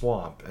searching the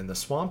swamp, and the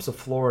swamps of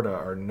Florida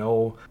are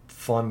no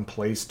fun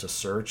place to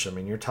search. I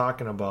mean, you're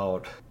talking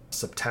about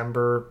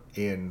September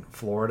in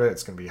Florida.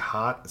 It's going to be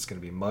hot. It's going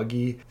to be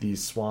muggy.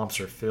 These swamps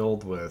are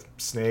filled with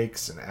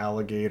snakes and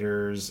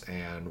alligators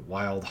and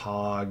wild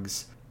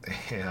hogs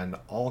and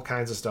all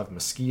kinds of stuff.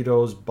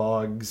 Mosquitoes,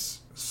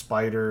 bugs,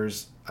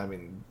 spiders. I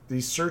mean,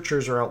 these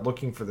searchers are out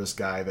looking for this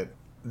guy. That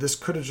this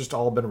could have just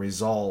all been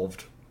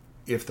resolved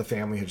if the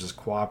family had just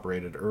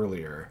cooperated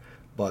earlier.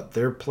 But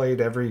they're played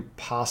every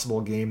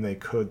possible game they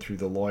could through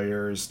the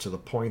lawyers, to the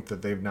point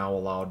that they've now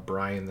allowed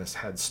Brian this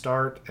head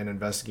start, and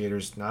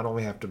investigators not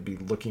only have to be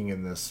looking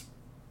in this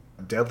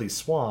deadly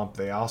swamp,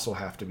 they also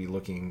have to be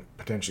looking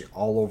potentially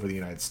all over the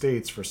United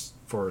States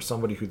for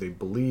somebody who they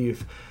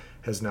believe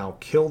has now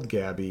killed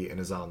Gabby and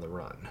is on the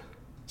run.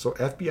 So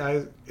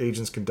FBI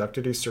agents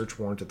conducted a search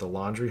warrant at the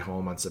Laundrie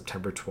home on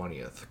September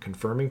 20th,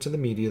 confirming to the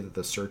media that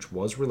the search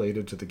was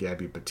related to the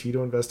Gabby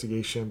Petito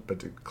investigation, but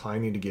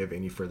declining to give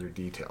any further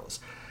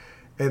details.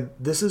 And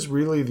this is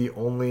really the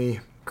only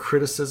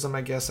criticism,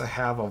 I guess, I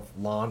have of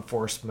law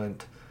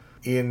enforcement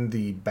in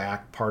the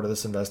back part of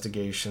this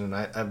investigation.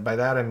 And by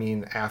that I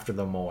mean after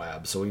the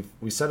Moab. So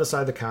we set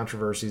aside the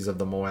controversies of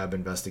the Moab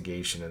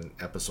investigation in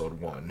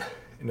episode 1.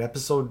 In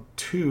episode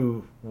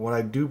 2, what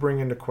I do bring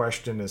into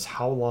question is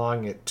how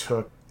long it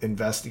took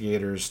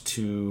investigators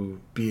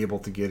to be able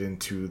to get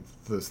into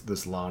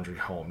this Laundrie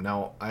home.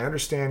 Now, I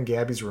understand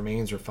Gabby's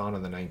remains were found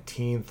on the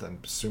 19th. I'm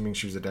assuming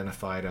she was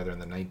identified either on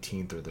the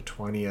 19th or the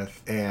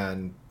 20th.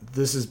 And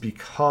this is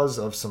because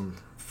of some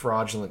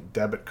fraudulent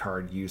debit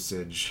card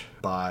usage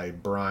by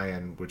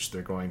Brian, which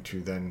they're going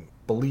to then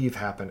believe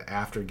happened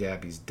after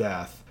Gabby's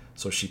death.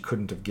 So she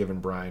couldn't have given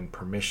Brian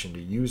permission to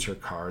use her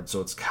card.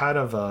 So it's kind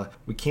of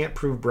we can't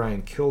prove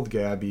Brian killed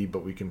Gabby,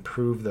 but we can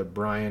prove that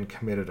Brian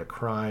committed a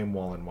crime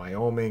while in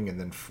Wyoming and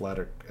then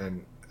fled,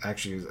 and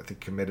actually I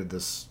think committed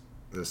this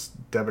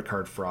debit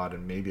card fraud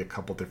in maybe a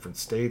couple different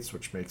states,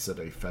 which makes it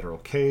a federal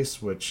case,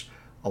 which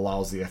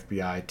allows the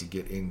FBI to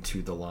get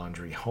into the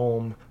Laundrie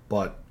home.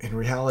 But in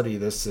reality,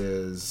 this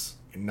is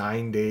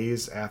 9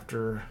 days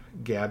after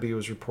Gabby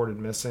was reported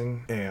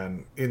missing,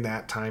 and in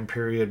that time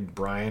period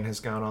Brian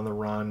has gone on the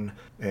run,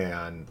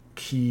 and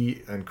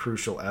key and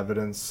crucial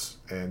evidence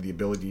and the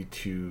ability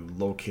to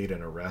locate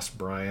and arrest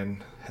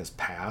Brian has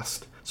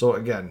passed. So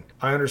again,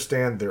 I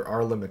understand there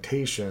are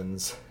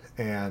limitations,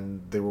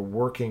 and they were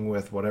working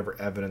with whatever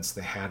evidence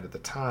they had at the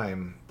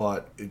time,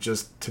 but it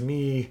just, to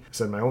me,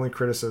 my only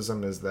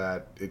criticism is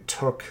that it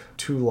took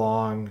too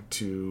long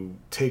to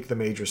take the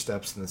major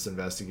steps in this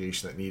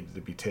investigation that needed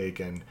to be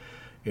taken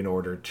in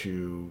order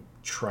to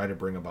try to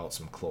bring about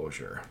some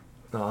closure.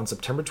 Now, on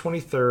September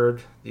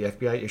 23rd, the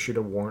FBI issued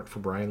a warrant for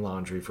Brian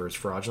Laundrie for his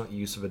fraudulent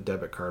use of a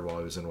debit card while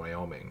he was in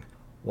Wyoming.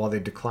 While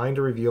they declined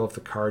to reveal if the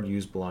card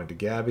used belonged to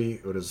Gabby,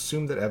 it was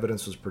assumed that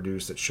evidence was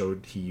produced that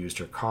showed he used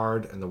her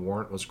card, and the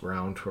warrant was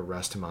ground to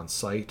arrest him on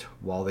site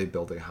while they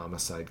built a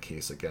homicide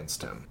case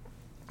against him.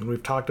 And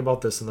we've talked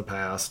about this in the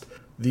past.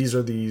 These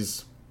are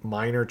these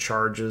minor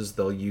charges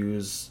they'll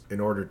use in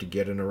order to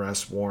get an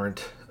arrest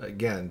warrant.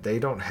 Again, they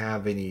don't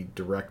have any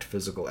direct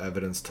physical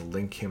evidence to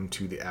link him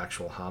to the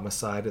actual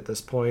homicide at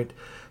this point,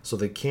 so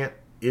they can't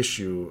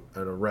issue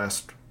an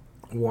arrest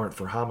warrant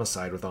for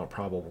homicide without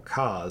probable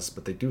cause,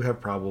 but they do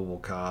have probable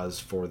cause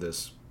for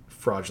this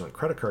fraudulent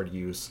credit card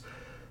use,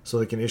 so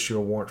they can issue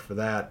a warrant for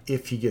that.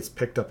 If he gets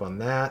picked up on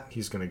that,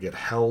 he's going to get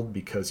held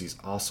because he's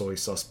also a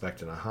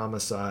suspect in a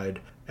homicide,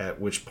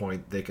 at which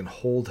point they can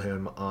hold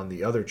him on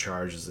the other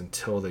charges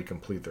until they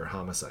complete their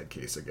homicide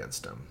case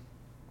against him.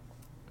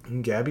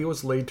 And Gabby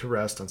was laid to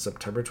rest on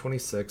September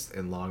 26th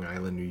in Long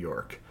Island, New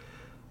York.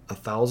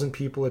 1,000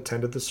 people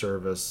attended the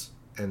service,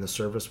 and the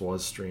service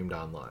was streamed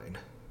online.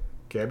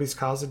 Gabby's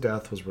cause of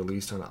death was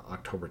released on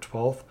October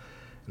 12th,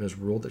 and it was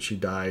ruled that she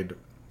died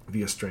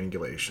via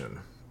strangulation.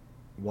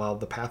 While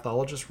the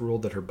pathologist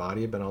ruled that her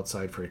body had been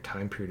outside for a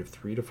time period of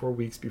 3 to 4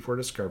 weeks before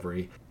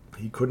discovery,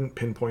 he couldn't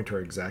pinpoint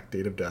her exact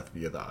date of death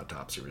via the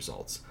autopsy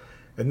results.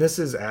 And this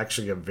is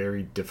actually a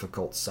very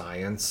difficult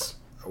science.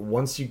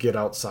 Once you get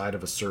outside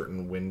of a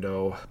certain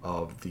window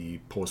of the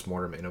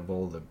postmortem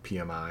interval, the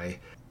PMI,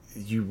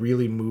 you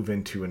really move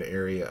into an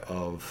area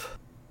of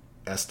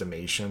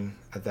estimation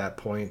at that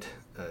point.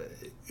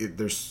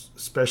 There's,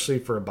 especially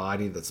for a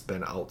body that's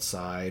been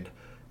outside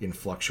in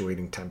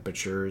fluctuating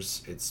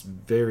temperatures, it's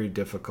very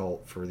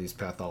difficult for these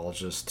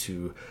pathologists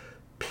to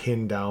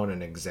pin down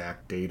an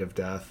exact date of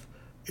death.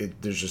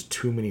 There's just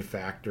too many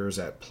factors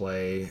at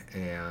play,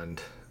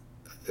 and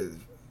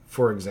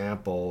for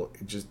example,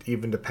 just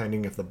even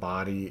depending if the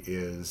body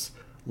is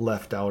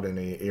left out in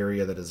an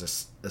area that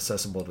is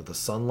accessible to the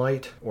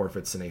sunlight, or if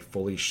it's in a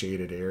fully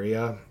shaded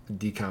area,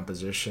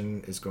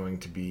 decomposition is going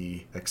to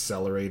be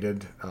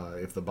accelerated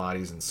if the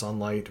body's in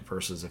sunlight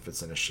versus if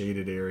it's in a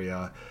shaded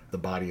area. The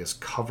body is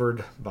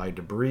covered by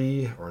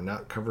debris or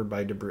not covered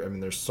by debris. I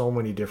mean, there's so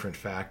many different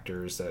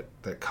factors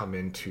that come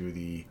into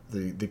the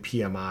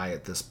PMI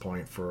at this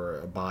point for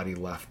a body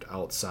left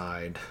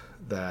outside,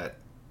 that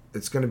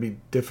it's going to be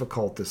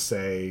difficult to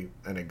say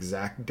an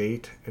exact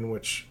date in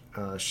which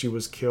she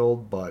was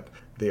killed, but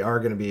they are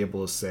going to be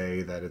able to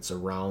say that it's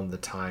around the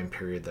time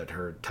period that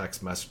her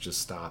text messages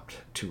stopped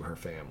to her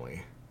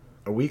family.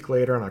 A week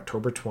later, on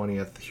October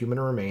 20th, human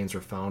remains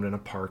were found in a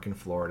park in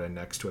Florida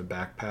next to a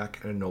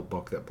backpack and a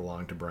notebook that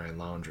belonged to Brian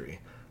Laundrie.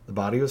 The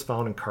body was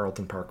found in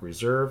Carlton Park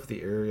Reserve,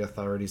 the area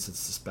authorities had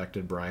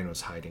suspected Brian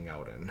was hiding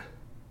out in.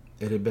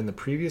 It had been the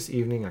previous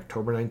evening,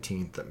 October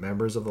 19th, that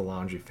members of the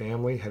Laundrie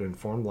family had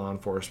informed law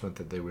enforcement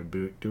that they would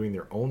be doing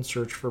their own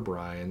search for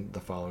Brian the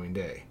following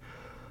day.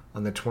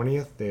 On the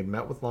 20th, they had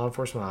met with law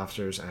enforcement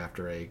officers, and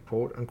after a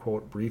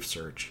quote-unquote brief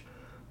search,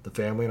 the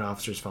family and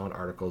officers found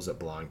articles that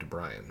belonged to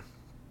Brian.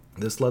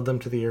 This led them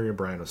to the area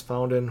Brian was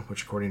found in,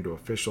 which according to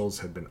officials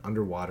had been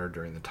underwater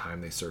during the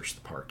time they searched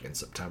the park in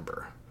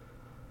September.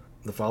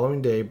 The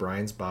following day,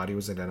 Brian's body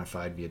was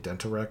identified via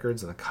dental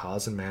records, and the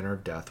cause and manner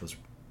of death was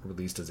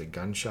released as a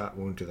gunshot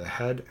wound to the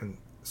head and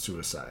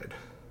suicide.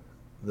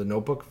 The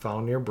notebook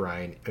found near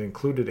Brian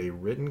included a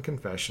written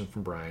confession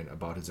from Brian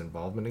about his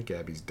involvement in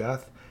Gabby's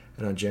death,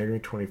 and on January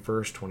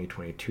 21st,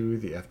 2022,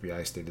 the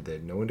FBI stated they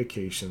had no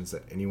indications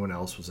that anyone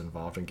else was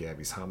involved in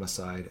Gabby's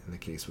homicide, and the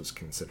case was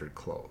considered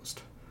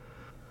closed.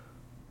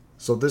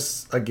 So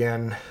this,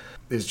 again,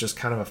 is just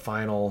kind of a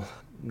final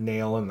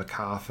nail in the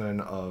coffin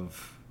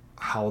of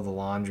how the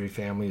Laundrie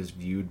family is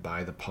viewed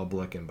by the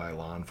public and by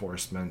law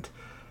enforcement.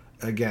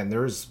 Again,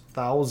 there's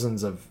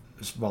thousands of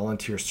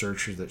volunteer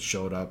searchers that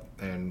showed up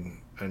and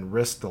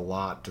risked a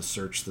lot to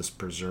search this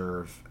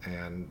preserve,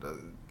 and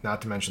not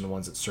to mention the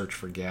ones that searched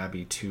for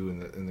Gabby too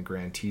in the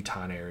Grand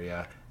Teton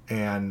area.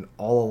 And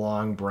all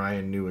along,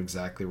 Brian knew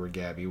exactly where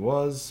Gabby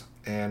was,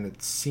 and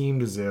it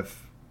seemed as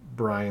if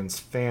Brian's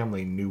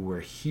family knew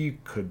where he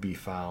could be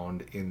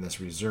found in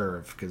this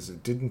reserve, because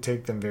it didn't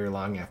take them very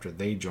long after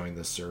they joined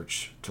the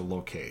search to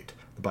locate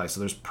the body. So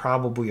there's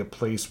probably a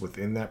place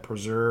within that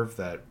preserve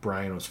that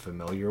Brian was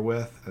familiar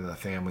with and the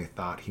family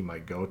thought he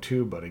might go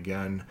to, but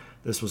again,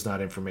 this was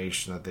not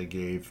information that they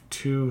gave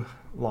to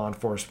law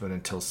enforcement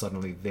until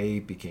suddenly they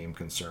became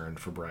concerned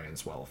for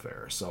Brian's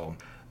welfare. So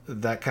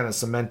that kind of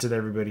cemented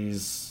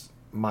everybody's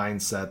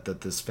mindset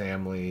that this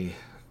family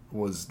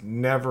was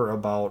never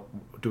about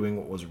doing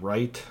what was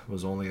right,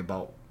 was only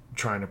about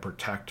trying to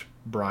protect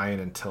Brian,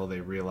 until they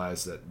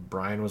realized that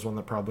Brian was one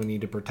that probably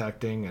needed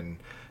protecting, and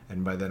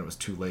by then it was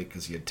too late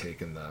because he had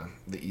taken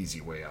the easy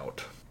way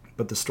out.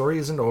 But the story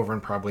isn't over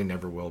and probably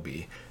never will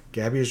be.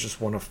 Gabby is just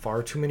one of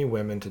far too many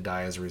women to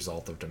die as a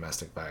result of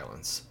domestic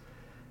violence.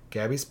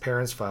 Gabby's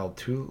parents filed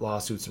 2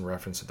 lawsuits in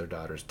reference to their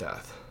daughter's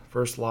death.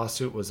 First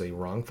lawsuit was a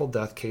wrongful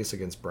death case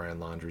against Brian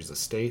Laundrie's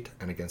estate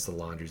and against the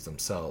Laundries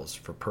themselves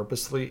for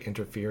purposely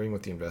interfering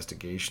with the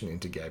investigation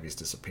into Gabby's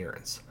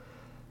disappearance.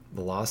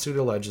 The lawsuit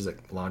alleges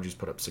that Laundries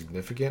put up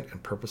significant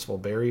and purposeful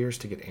barriers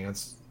to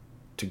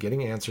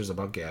getting answers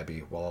about Gabby,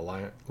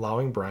 while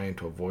allowing Brian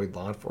to avoid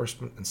law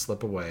enforcement and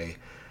slip away,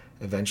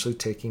 eventually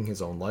taking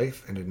his own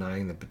life and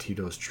denying the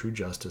Petito's true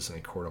justice in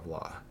a court of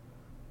law.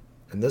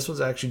 And this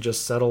was actually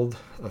just settled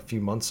a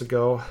few months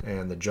ago,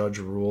 and the judge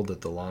ruled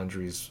that the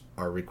Laundries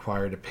are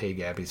required to pay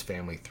Gabby's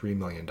family $3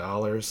 million.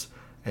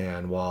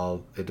 And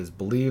while it is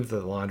believed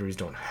that the Laundries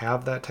don't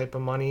have that type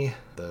of money,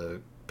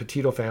 the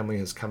Petito family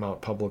has come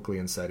out publicly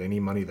and said any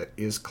money that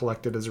is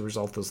collected as a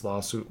result of this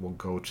lawsuit will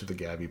go to the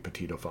Gabby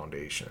Petito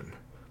Foundation.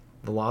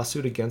 The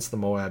lawsuit against the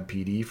Moab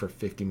PD for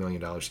 $50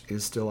 million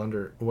is still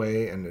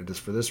underway, and it is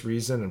for this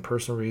reason and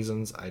personal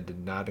reasons I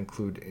did not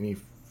include any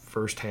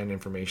first-hand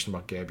information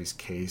about Gabby's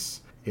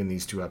case in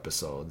these 2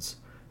 episodes.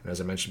 And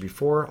as I mentioned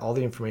before, all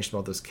the information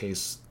about this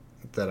case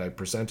that I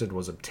presented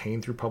was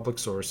obtained through public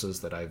sources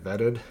that I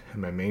vetted,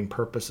 and my main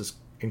purpose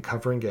in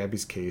covering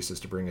Gabby's case is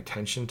to bring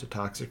attention to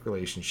toxic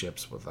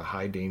relationships with a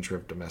high danger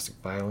of domestic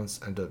violence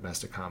and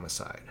domestic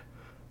homicide.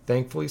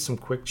 Thankfully, some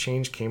quick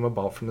change came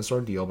about from this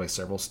ordeal by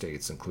several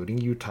states, including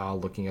Utah,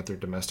 looking at their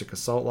domestic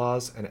assault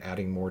laws and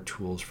adding more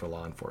tools for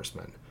law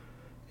enforcement.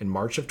 In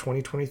March of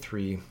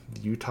 2023, the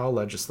Utah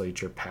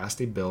legislature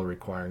passed a bill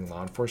requiring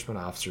law enforcement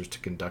officers to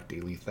conduct a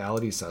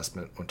lethality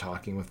assessment when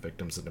talking with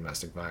victims of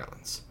domestic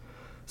violence.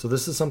 So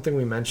this is something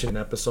we mentioned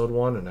in episode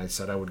 1, and I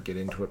said I would get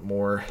into it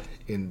more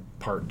in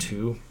part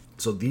 2.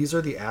 So these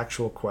are the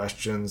actual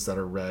questions that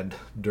are read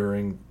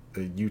during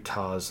the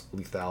Utah's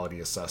lethality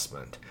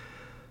assessment.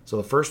 So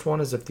the first one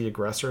is if the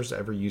aggressors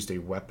ever used a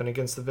weapon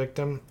against the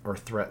victim or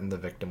threatened the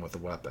victim with a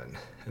weapon.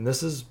 And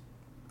this is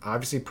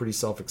obviously pretty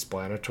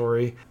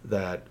self-explanatory,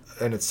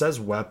 and it says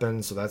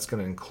weapon, so that's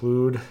going to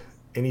include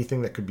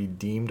anything that could be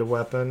deemed a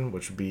weapon,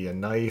 which would be a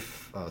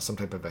knife, some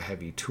type of a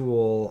heavy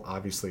tool,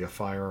 obviously a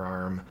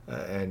firearm,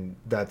 and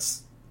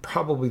that's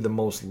probably the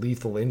most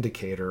lethal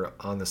indicator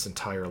on this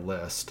entire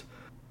list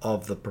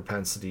of the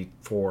propensity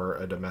for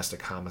a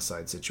domestic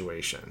homicide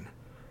situation.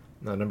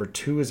 Now, number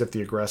 2 is if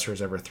the aggressor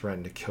has ever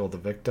threatened to kill the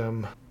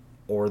victim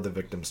or the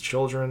victim's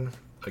children.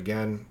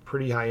 Again,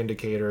 pretty high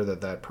indicator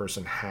that that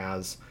person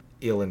has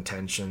ill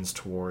intentions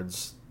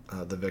towards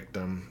the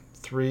victim.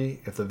 3,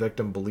 if the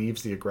victim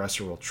believes the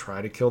aggressor will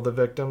try to kill the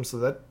victim. So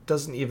that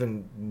doesn't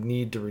even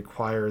need to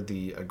require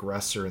the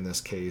aggressor in this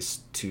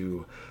case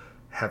to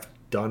have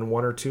done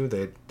 1 or 2.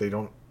 They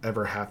don't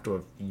ever have to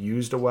have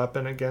used a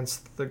weapon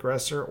against the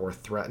aggressor or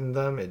threatened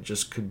them. It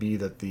just could be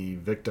that the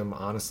victim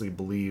honestly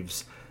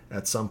believes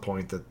at some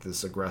point that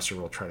this aggressor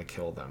will try to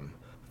kill them.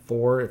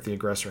 4, if the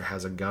aggressor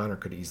has a gun or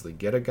could easily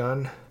get a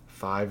gun.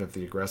 5, if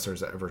the aggressor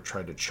has ever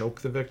tried to choke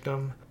the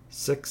victim.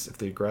 6, if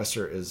the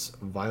aggressor is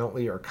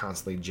violently or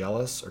constantly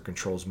jealous or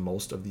controls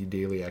most of the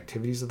daily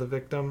activities of the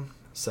victim.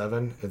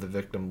 7, if the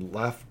victim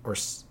left or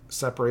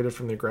separated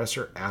from the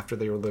aggressor after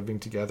they were living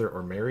together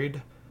or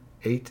married.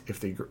 8, if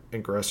the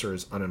aggressor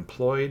is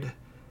unemployed.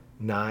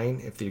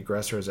 9, if the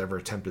aggressor has ever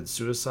attempted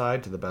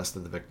suicide to the best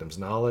of the victim's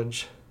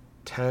knowledge.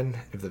 10,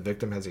 if the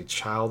victim has a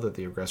child that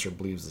the aggressor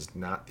believes is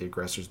not the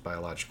aggressor's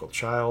biological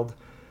child.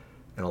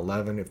 And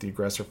 11, if the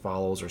aggressor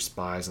follows or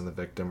spies on the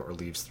victim or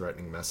leaves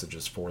threatening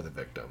messages for the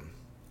victim.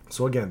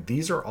 So again,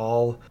 these are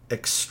all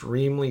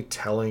extremely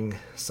telling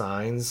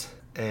signs,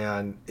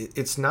 and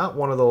it's not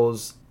one of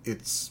those,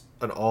 it's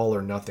an all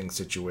or nothing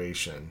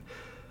situation.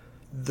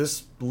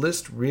 This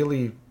list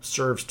really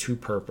serves 2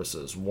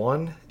 purposes.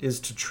 One is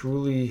to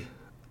truly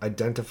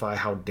identify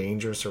how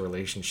dangerous a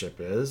relationship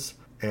is,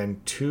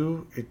 and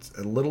 2, it's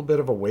a little bit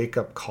of a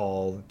wake-up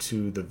call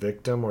to the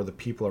victim or the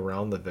people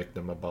around the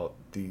victim about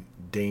the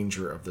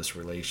danger of this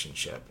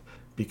relationship.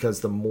 Because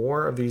the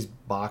more of these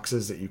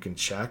boxes that you can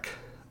check,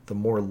 the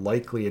more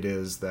likely it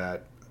is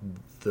that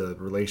the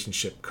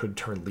relationship could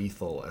turn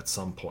lethal at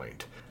some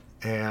point.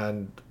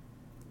 And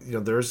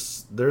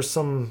there's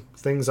some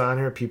things on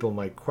here people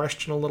might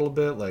question a little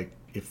bit, like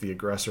if the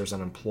aggressor is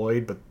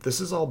unemployed, but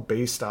this is all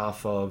based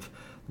off of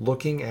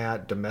looking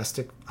at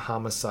domestic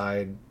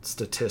homicide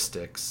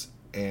statistics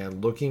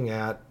and looking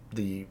at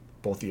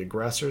both the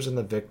aggressors and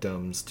the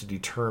victims to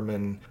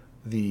determine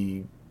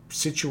the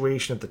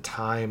situation at the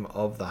time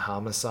of the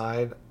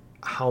homicide,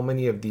 how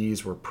many of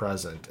these were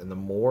present. And the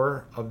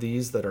more of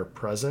these that are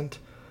present,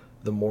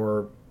 the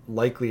more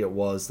likely it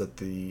was that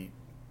the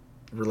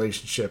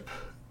relationship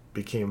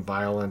became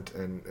violent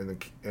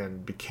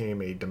and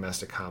became a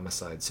domestic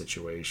homicide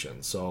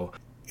situation. So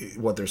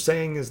what they're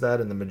saying is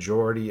that in the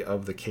majority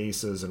of the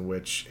cases in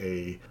which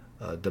a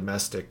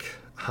domestic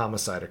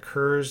homicide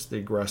occurs, the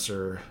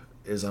aggressor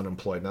is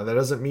unemployed. Now, that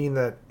doesn't mean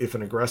that if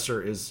an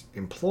aggressor is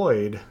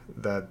employed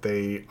that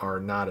they are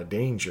not a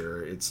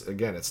danger.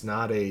 It's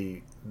not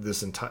it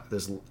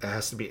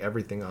has to be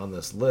everything on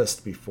this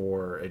list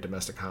before a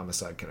domestic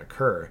homicide can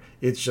occur.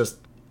 It's just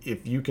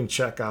if you can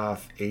check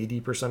off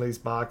 80% of these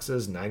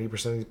boxes,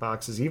 90% of these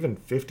boxes, even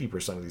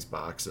 50% of these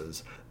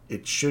boxes,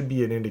 it should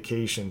be an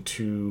indication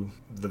to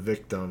the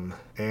victim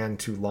and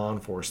to law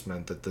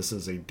enforcement that this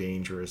is a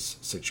dangerous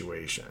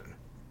situation.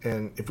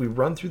 And if we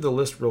run through the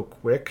list real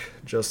quick,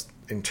 just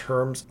in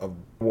terms of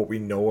what we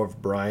know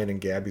of Brian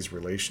and Gabby's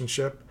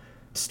relationship,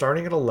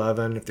 starting at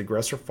 11, if the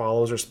aggressor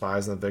follows or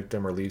spies on the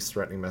victim or leaves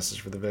threatening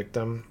messages for the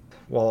victim.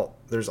 While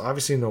there's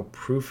obviously no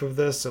proof of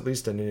this, at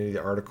least in any of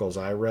the articles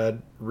I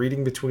read,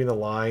 reading between the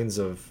lines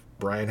of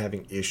Brian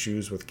having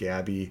issues with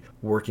Gabby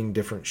working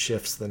different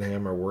shifts than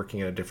him or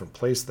working at a different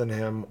place than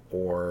him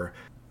or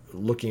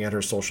looking at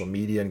her social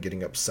media and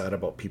getting upset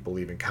about people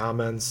leaving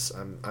comments,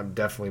 I'm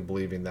definitely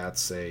believing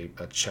that's a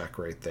check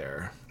right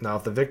there. Now,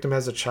 if the victim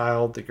has a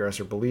child, the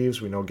aggressor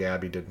believes, we know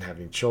Gabby didn't have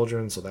any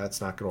children, so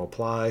that's not going to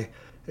apply.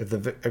 If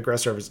the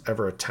aggressor has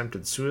ever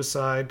attempted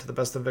suicide, to the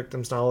best of the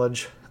victim's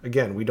knowledge,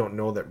 again, we don't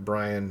know that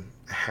Brian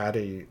had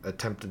a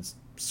attempted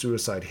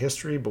suicide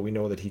history, but we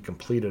know that he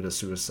completed a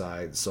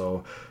suicide.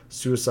 So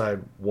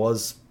suicide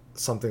was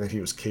something that he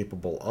was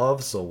capable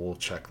of, so we'll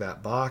check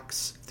that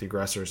box. If the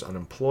aggressor is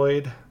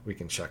unemployed, we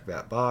can check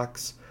that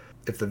box.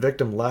 If the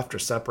victim left or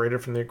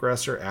separated from the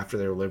aggressor after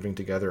they were living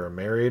together or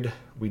married,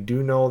 we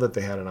do know that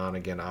they had an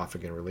on-again,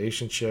 off-again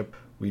relationship.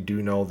 We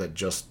do know that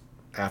just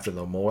after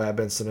the Moab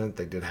incident,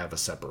 they did have a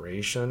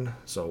separation,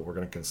 so we're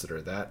going to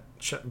consider that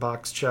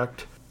box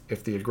checked.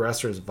 If the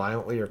aggressor is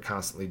violently or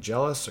constantly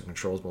jealous or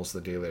controls most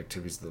of the daily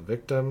activities of the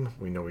victim,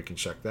 we know we can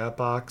check that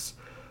box.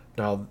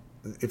 Now,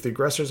 if the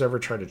aggressors ever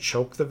tried to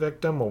choke the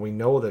victim, well, we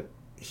know that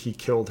he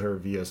killed her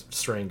via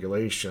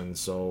strangulation,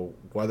 so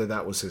whether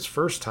that was his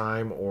first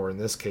time or in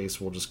this case,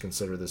 we'll just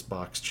consider this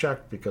box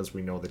checked because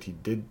we know that he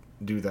did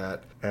do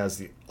that as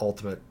the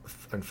ultimate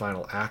and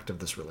final act of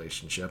this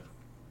relationship.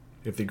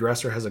 If the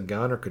aggressor has a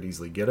gun or could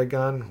easily get a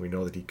gun, we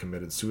know that he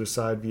committed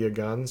suicide via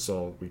gun,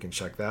 so we can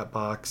check that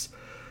box.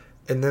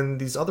 And then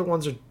these other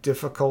ones are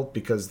difficult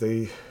because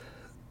they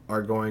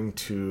are going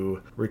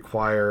to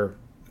require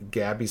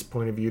Gabby's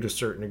point of view to a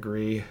certain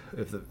degree.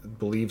 If it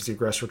believes the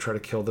aggressor will try to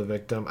kill the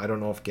victim, I don't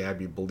know if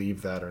Gabby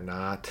believed that or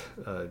not.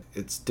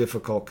 It's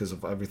difficult because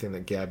of everything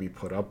that Gabby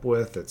put up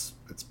with. It's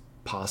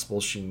possible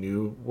she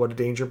knew what a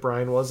danger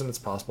Brian was, and it's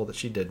possible that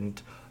she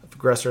didn't. If the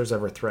aggressor has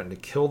ever threatened to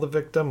kill the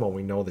victim, well,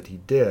 we know that he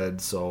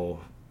did,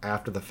 so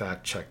after the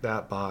fact, check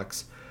that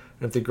box.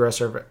 And if the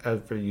aggressor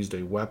ever used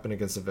a weapon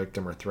against the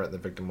victim or threatened the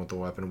victim with a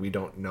weapon, we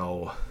don't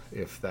know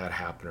if that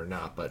happened or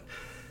not. But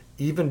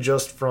even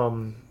just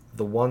from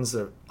the ones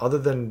that, other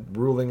than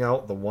ruling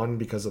out the one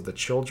because of the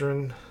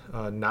children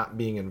not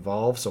being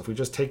involved, so if we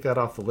just take that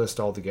off the list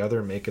altogether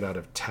and make it out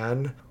of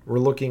 10, we're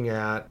looking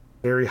at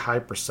very high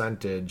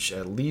percentage,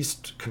 at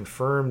least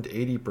confirmed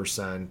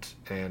 80%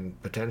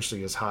 and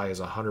potentially as high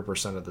as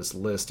 100% of this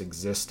list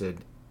existed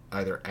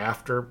either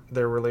after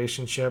their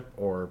relationship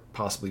or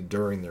possibly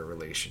during their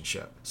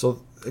relationship.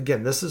 So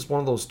again, this is one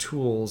of those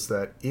tools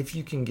that if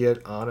you can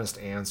get honest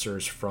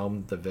answers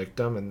from the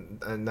victim,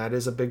 and that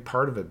is a big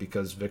part of it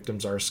because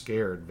victims are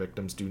scared.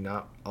 Victims do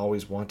not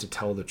always want to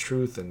tell the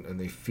truth and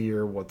they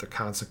fear what the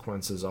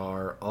consequences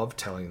are of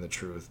telling the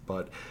truth.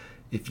 But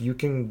if you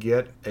can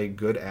get a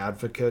good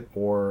advocate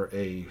or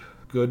a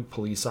good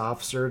police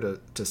officer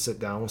to sit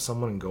down with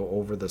someone and go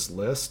over this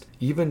list,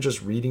 even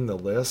just reading the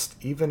list,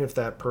 even if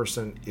that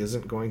person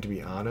isn't going to be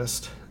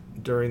honest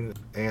during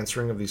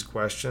answering of these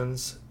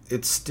questions,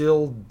 it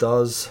still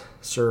does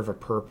serve a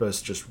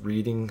purpose just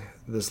reading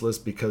this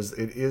list because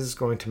it is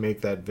going to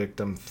make that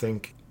victim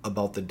think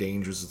about the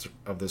dangers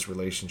of this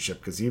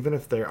relationship. Because even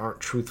if they aren't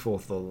truthful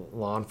with the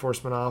law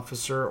enforcement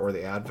officer or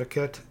the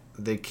advocate,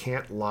 they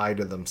can't lie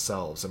to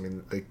themselves. I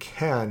mean, they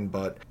can,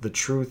 but the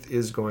truth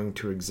is going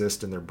to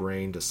exist in their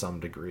brain to some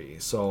degree.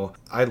 So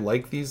I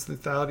like these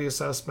lethality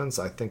assessments.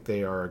 I think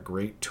they are a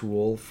great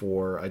tool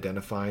for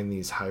identifying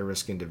these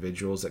high-risk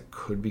individuals that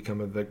could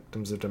become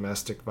victims of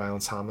domestic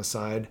violence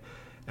homicide.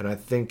 And I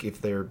think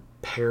if they're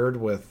paired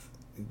with,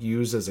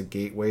 used as a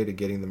gateway to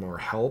getting them more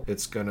help,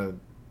 it's going to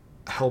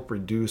help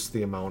reduce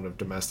the amount of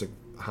domestic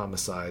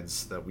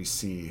homicides that we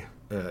see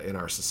in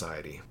our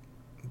society.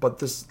 But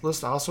this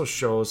list also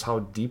shows how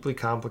deeply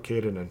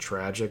complicated and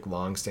tragic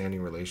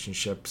long-standing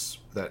relationships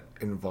that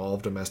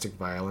involve domestic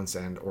violence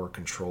and or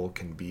control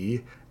can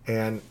be.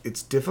 And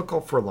it's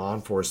difficult for law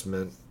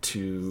enforcement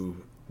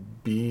to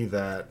be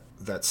that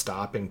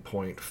stopping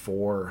point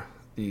for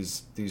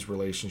these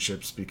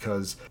relationships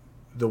because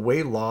the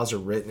way laws are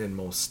written in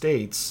most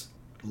states,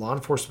 law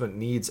enforcement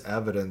needs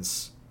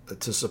evidence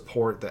to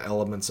support the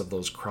elements of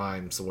those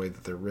crimes the way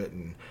that they're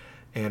written.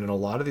 And in a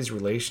lot of these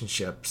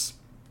relationships,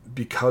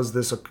 because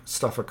this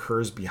stuff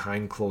occurs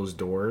behind closed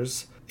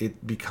doors,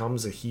 it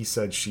becomes a he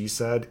said, she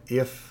said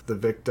if the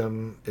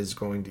victim is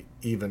going to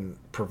even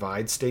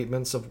provide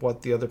statements of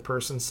what the other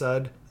person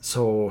said.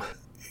 So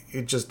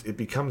it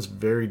becomes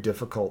very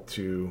difficult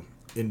to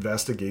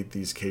investigate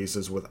these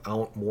cases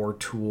without more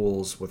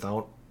tools,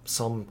 without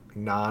some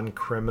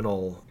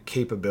non-criminal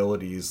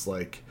capabilities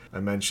like I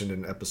mentioned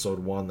in episode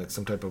 1, like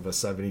some type of a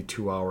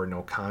 72-hour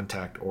no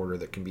contact order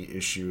that can be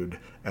issued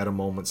at a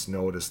moment's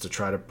notice to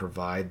try to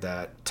provide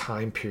that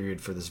time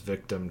period for this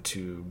victim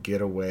to get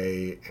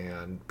away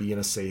and be in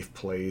a safe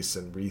place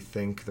and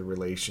rethink the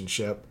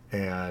relationship.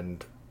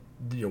 And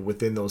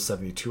within those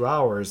 72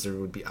 hours, there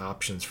would be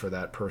options for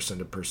that person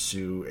to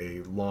pursue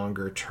a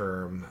longer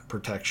term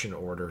protection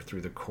order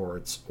through the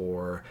courts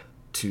or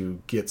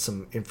to get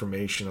some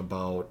information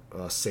about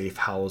safe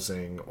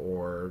housing.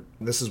 Or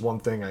this is one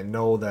thing I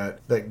know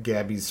that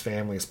Gabby's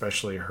family,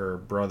 especially her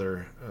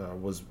brother,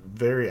 was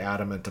very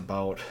adamant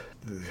about.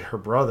 Her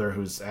brother,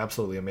 who's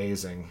absolutely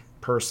amazing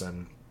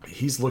person,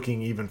 he's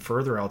looking even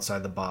further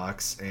outside the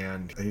box,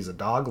 and he's a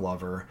dog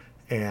lover,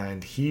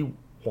 and he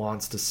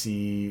wants to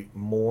see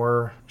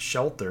more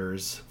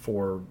shelters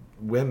for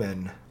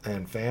women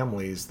and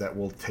families that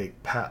will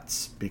take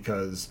pets,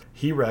 because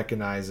he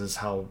recognizes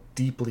how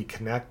deeply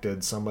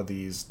connected some of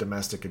these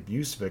domestic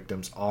abuse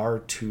victims are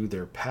to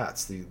their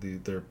pets.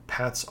 Their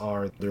pets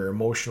are their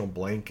emotional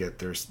blanket,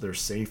 their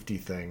safety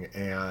thing.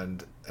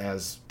 And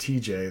as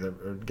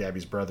TJ,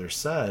 Gabby's brother,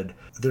 said,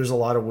 there's a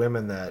lot of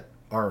women that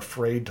are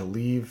afraid to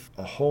leave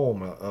a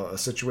home, a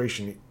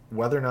situation,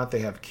 whether or not they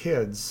have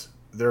kids.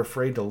 They're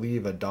afraid to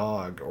leave a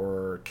dog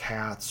or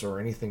cats or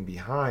anything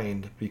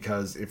behind,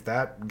 because if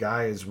that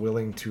guy is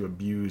willing to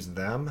abuse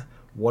them,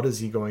 what is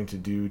he going to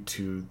do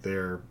to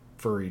their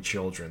furry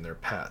children, their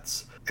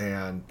pets?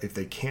 And if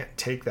they can't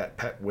take that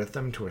pet with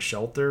them to a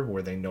shelter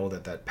where they know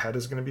that that pet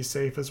is going to be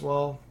safe as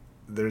well,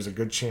 there's a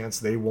good chance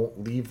they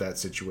won't leave that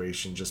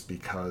situation just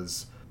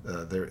because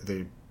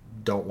they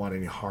don't want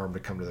any harm to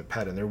come to their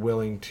pet, and they're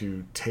willing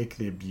to take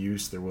the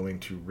abuse, they're willing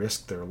to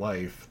risk their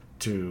life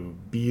to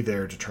be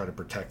there to try to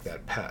protect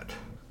that pet.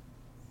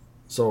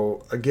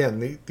 So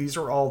again, these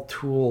are all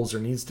tools.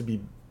 There needs to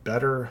be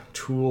better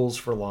tools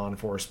for law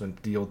enforcement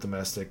to deal with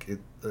domestic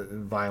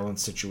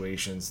violence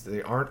situations.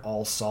 They aren't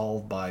all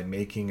solved by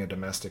making a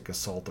domestic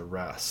assault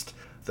arrest.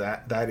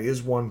 That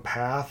is one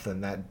path,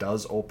 and that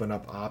does open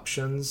up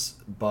options,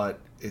 but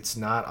it's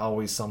not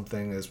always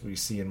something, as we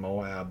see in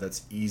Moab,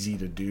 that's easy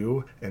to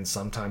do, and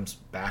sometimes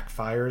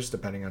backfires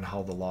depending on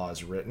how the law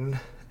is written.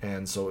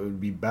 And so it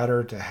would be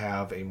better to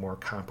have a more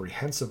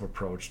comprehensive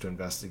approach to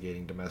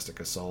investigating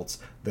domestic assaults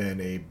than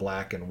a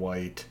black and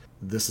white,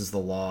 this is the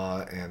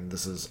law and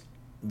this is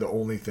the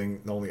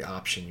only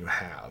option you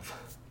have.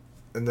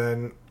 And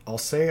then I'll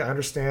say, I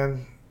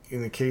understand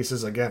in the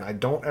cases, again, I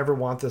don't ever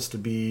want this to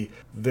be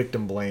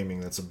victim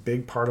blaming. That's a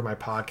big part of my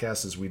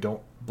podcast, is we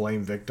don't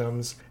blame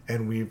victims.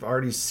 And we've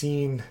already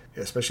seen,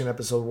 especially in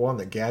episode 1,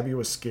 that Gabby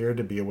was scared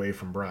to be away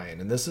from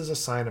Brian. And this is a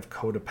sign of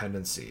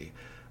codependency,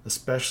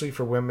 especially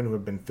for women who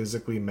have been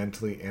physically,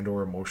 mentally, and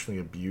or emotionally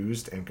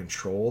abused and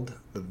controlled.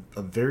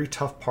 A very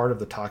tough part of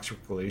the toxic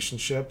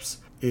relationships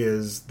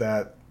is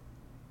that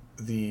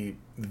the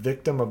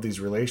victim of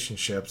these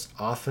relationships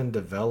often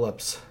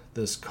develops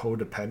this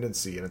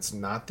codependency, and it's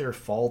not their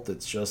fault.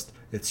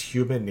 It's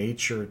human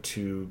nature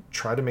to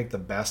try to make the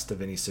best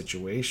of any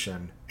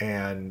situation.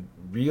 And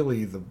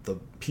really the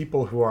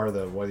people who are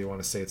whether you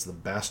want to say it's the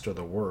best or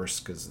the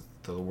worst, because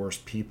the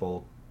worst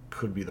people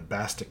could be the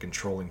best at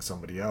controlling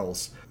somebody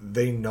else,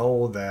 they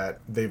know that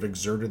they've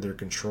exerted their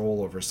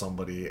control over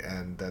somebody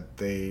and that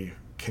they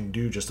can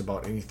do just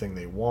about anything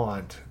they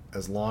want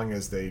as long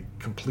as they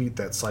complete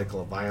that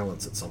cycle of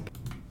violence at some point.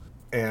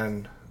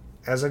 And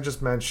as I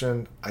just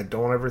mentioned, I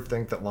don't ever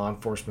think that law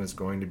enforcement is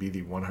going to be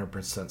the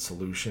 100%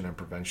 solution and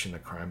prevention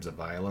of crimes of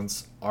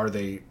violence. Are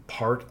they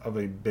part of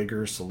a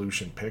bigger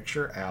solution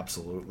picture?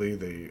 Absolutely.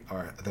 They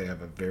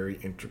have a very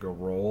integral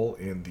role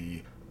in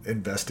the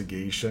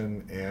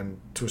investigation and,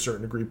 to a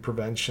certain degree,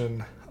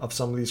 prevention of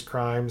some of these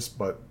crimes,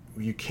 but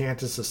you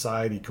can't as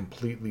society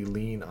completely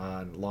lean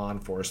on law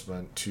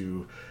enforcement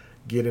to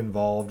get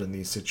involved in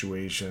these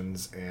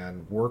situations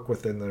and work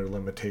within their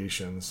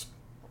limitations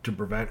to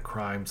prevent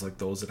crimes like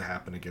those that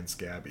happen against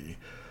Gabby.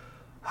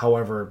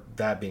 However,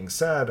 that being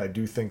said, I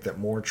do think that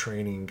more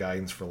training and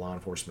guidance for law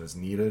enforcement is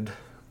needed.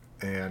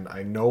 And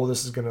I know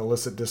this is going to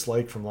elicit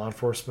dislike from law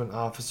enforcement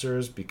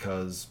officers,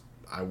 because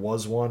I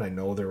was one. I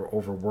know they're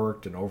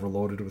overworked and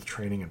overloaded with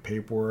training and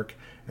paperwork,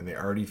 and they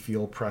already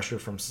feel pressure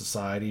from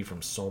society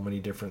from so many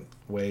different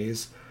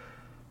ways.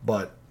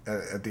 But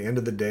at the end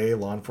of the day,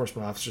 law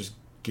enforcement officers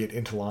get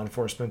into law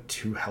enforcement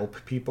to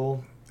help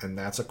people, and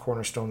that's a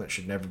cornerstone that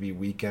should never be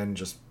weakened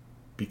just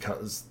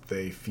because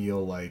they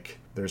feel like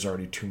there's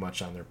already too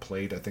much on their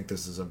plate. I think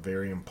this is a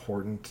very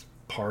important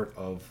part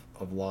of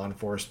law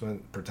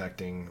enforcement,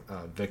 protecting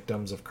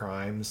victims of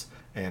crimes.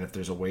 And if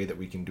there's a way that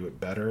we can do it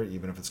better,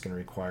 even if it's going to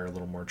require a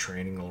little more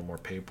training, a little more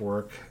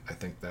paperwork, I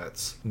think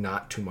that's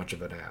not too much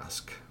of an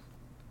ask.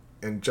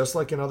 And just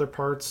like in other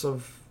parts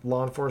of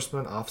law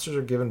enforcement, officers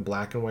are given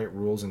black and white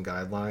rules and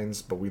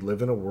guidelines, but we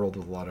live in a world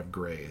with a lot of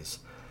grays.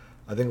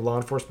 I think law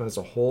enforcement as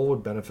a whole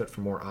would benefit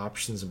from more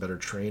options and better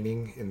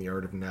training in the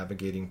art of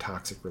navigating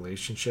toxic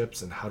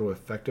relationships and how to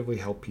effectively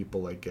help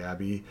people like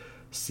Gabby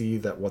see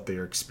that what they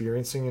are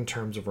experiencing in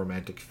terms of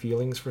romantic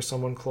feelings for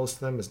someone close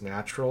to them is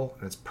natural,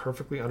 and it's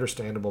perfectly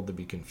understandable to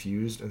be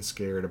confused and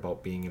scared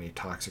about being in a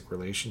toxic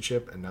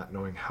relationship and not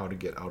knowing how to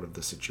get out of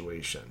the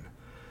situation.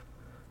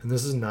 And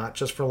this is not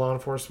just for law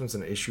enforcement, it's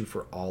an issue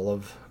for all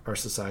of our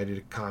society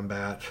to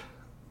combat.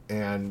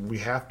 And we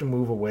have to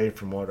move away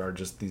from what are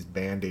just these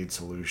band-aid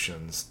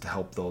solutions to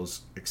help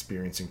those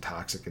experiencing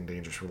toxic and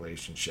dangerous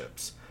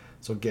relationships.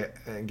 So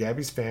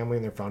Gabby's family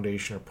and their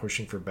foundation are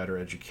pushing for better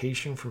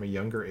education from a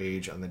younger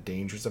age on the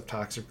dangers of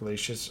toxic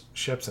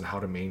relationships and how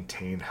to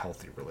maintain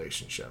healthy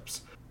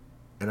relationships.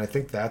 And I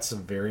think that's a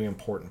very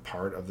important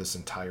part of this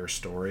entire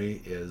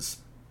story.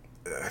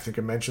 I think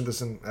I mentioned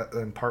this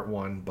in part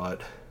 1, but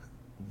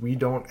we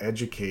don't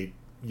educate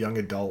young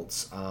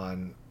adults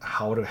on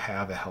how to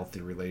have a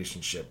healthy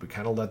relationship. We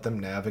kind of let them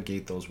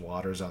navigate those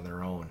waters on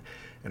their own.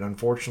 And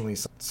unfortunately,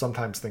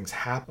 sometimes things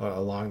happen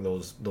along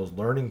those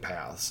learning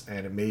paths,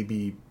 and it may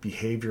be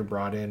behavior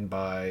brought in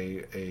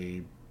by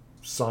a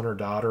son or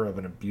daughter of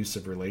an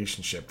abusive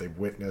relationship. They've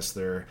witnessed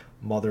their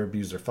mother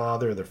abuse their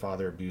father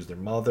abuse their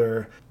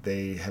mother.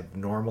 They have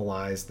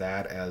normalized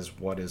that as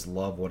what is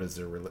love, what is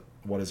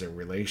a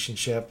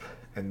relationship,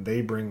 and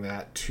they bring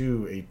that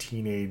to a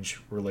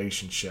teenage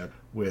relationship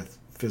with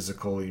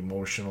physical,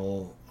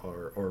 emotional,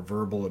 or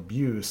verbal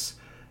abuse,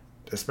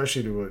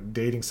 especially to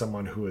dating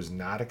someone who has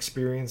not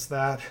experienced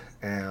that.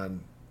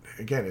 And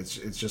again, it's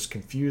just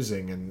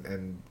confusing,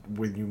 and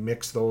when you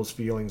mix those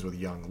feelings with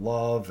young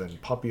love and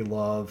puppy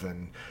love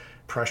and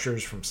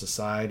pressures from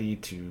society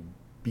to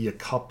be a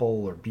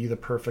couple or be the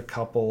perfect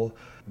couple,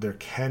 there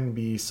can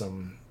be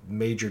some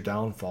major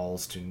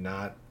downfalls to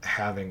not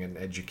having an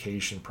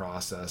education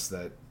process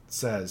that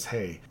says,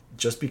 hey,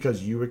 just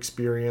because you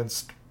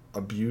experienced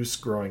abuse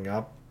growing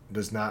up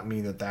does not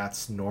mean that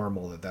that's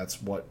normal, that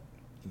that's what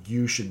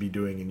you should be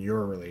doing in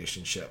your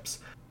relationships.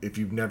 If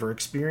you've never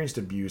experienced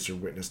abuse or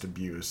witnessed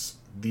abuse,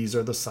 these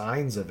are the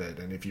signs of it.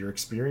 And if you're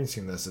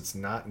experiencing this, it's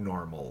not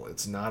normal.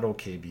 It's not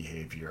okay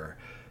behavior.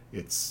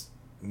 It's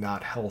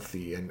not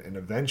healthy. And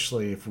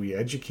eventually, if we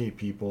educate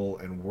people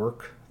and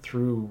work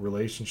through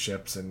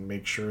relationships and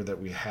make sure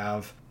that we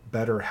have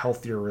better,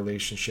 healthier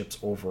relationships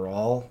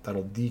overall,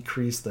 that'll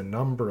decrease the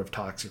number of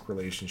toxic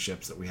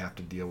relationships that we have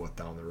to deal with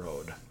down the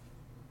road.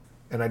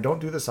 And I don't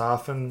do this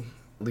often,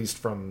 at least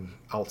from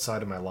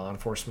outside of my law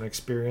enforcement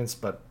experience,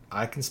 but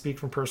I can speak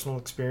from personal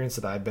experience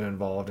that I've been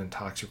involved in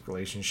toxic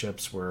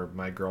relationships where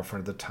my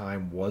girlfriend at the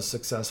time was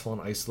successful in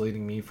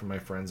isolating me from my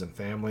friends and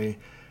family,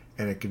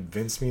 and it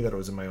convinced me that it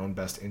was in my own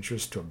best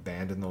interest to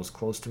abandon those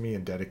close to me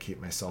and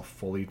dedicate myself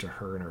fully to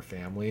her and her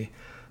family.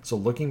 So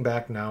looking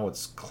back now,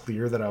 it's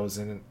clear that I was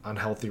in an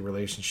unhealthy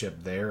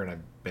relationship there, and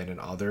I've been in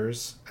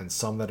others, and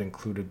some that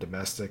included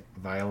domestic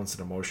violence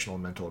and emotional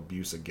and mental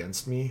abuse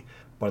against me.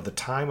 But at the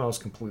time, I was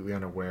completely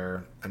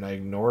unaware, and I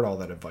ignored all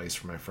that advice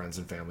from my friends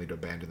and family to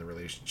abandon the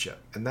relationship.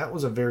 And that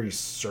was a very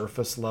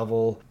surface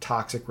level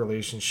toxic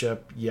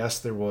relationship. Yes,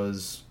 there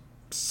was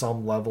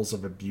some levels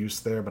of abuse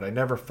there, but I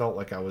never felt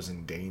like I was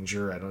in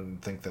danger. I don't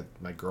think that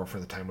my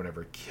girlfriend at the time would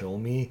ever kill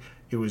me.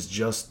 It was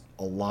just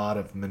a lot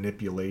of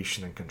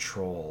manipulation and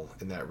control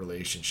in that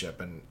relationship,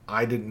 and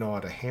I didn't know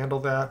how to handle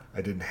that.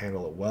 I didn't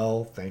handle it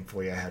well.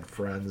 Thankfully, I had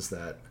friends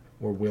that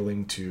were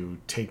willing to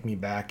take me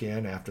back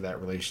in after that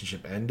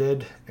relationship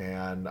ended,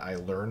 and I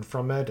learned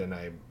from it, and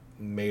I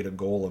made a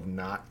goal of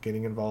not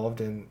getting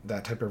involved in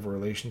that type of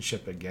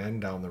relationship again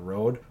down the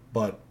road.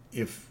 But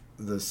if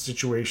the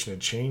situation had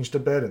changed a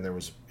bit and there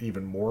was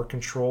even more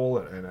control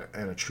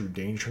and a true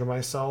danger to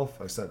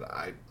myself, I said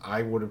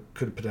I could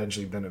have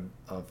potentially been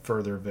a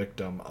further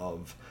victim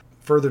of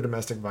further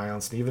domestic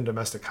violence and even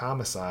domestic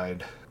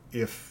homicide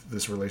if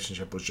this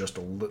relationship was just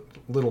a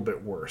little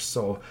bit worse.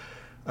 So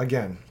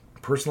again,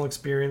 personal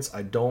experience,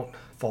 I don't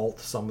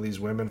fault some of these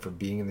women for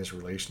being in these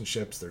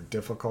relationships. They're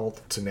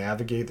difficult to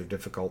navigate. They're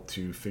difficult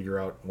to figure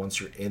out once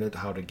you're in it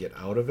how to get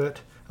out of it.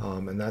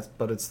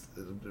 But it's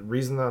the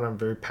reason that I'm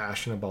very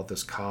passionate about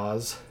this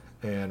cause,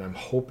 and I'm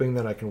hoping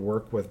that I can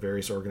work with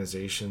various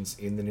organizations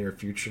in the near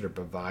future to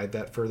provide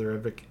that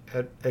further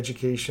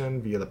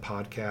education via the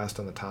podcast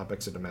on the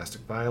topics of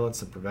domestic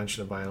violence and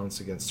prevention of violence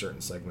against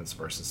certain segments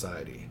of our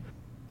society.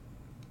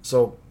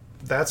 So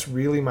that's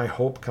really my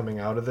hope coming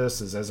out of this,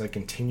 is as I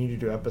continue to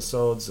do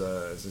episodes,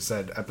 as I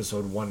said,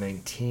 episode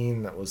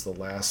 119, that was the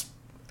last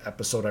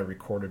episode I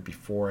recorded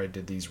before I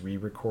did these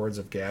re-records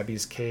of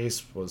Gabby's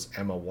case, was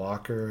Emma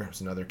Walker. It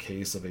was another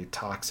case of a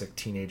toxic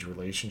teenage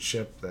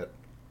relationship that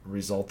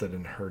resulted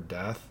in her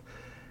death.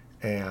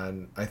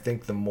 And I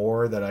think the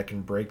more that I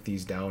can break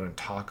these down and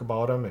talk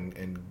about them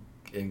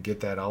and get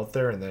that out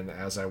there, and then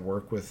as I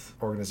work with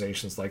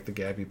organizations like the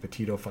Gabby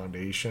Petito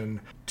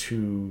Foundation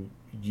to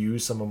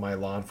use some of my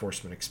law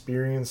enforcement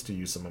experience, to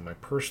use some of my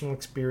personal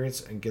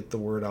experience, and get the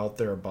word out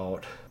there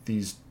about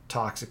these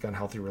toxic,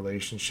 unhealthy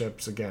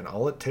relationships. Again,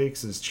 all it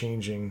takes is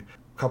changing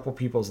a couple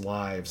people's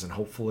lives, and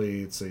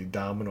hopefully it's a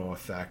domino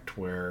effect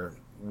where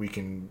we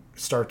can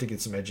start to get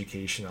some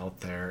education out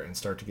there and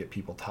start to get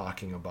people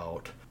talking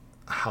about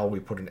how we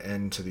put an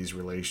end to these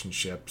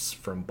relationships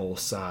from both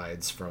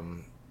sides,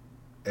 from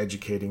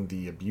educating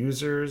the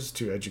abusers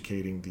to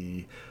educating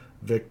the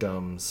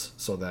victims,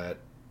 so that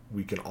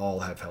we can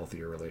all have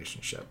healthier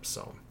relationships.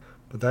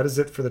 But that is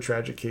it for the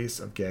tragic case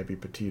of Gabby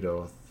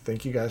Petito.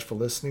 Thank you guys for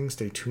listening.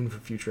 Stay tuned for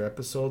future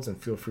episodes,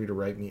 and feel free to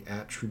write me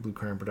at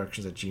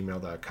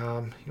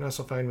truebluecrimeproductions@gmail.com. You can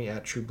also find me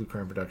at True Blue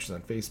Crime Productions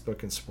on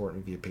Facebook and support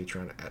me via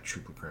Patreon at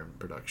True Blue Crime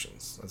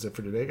Productions. That's it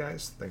for today,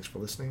 guys. Thanks for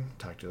listening.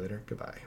 Talk to you later. Goodbye.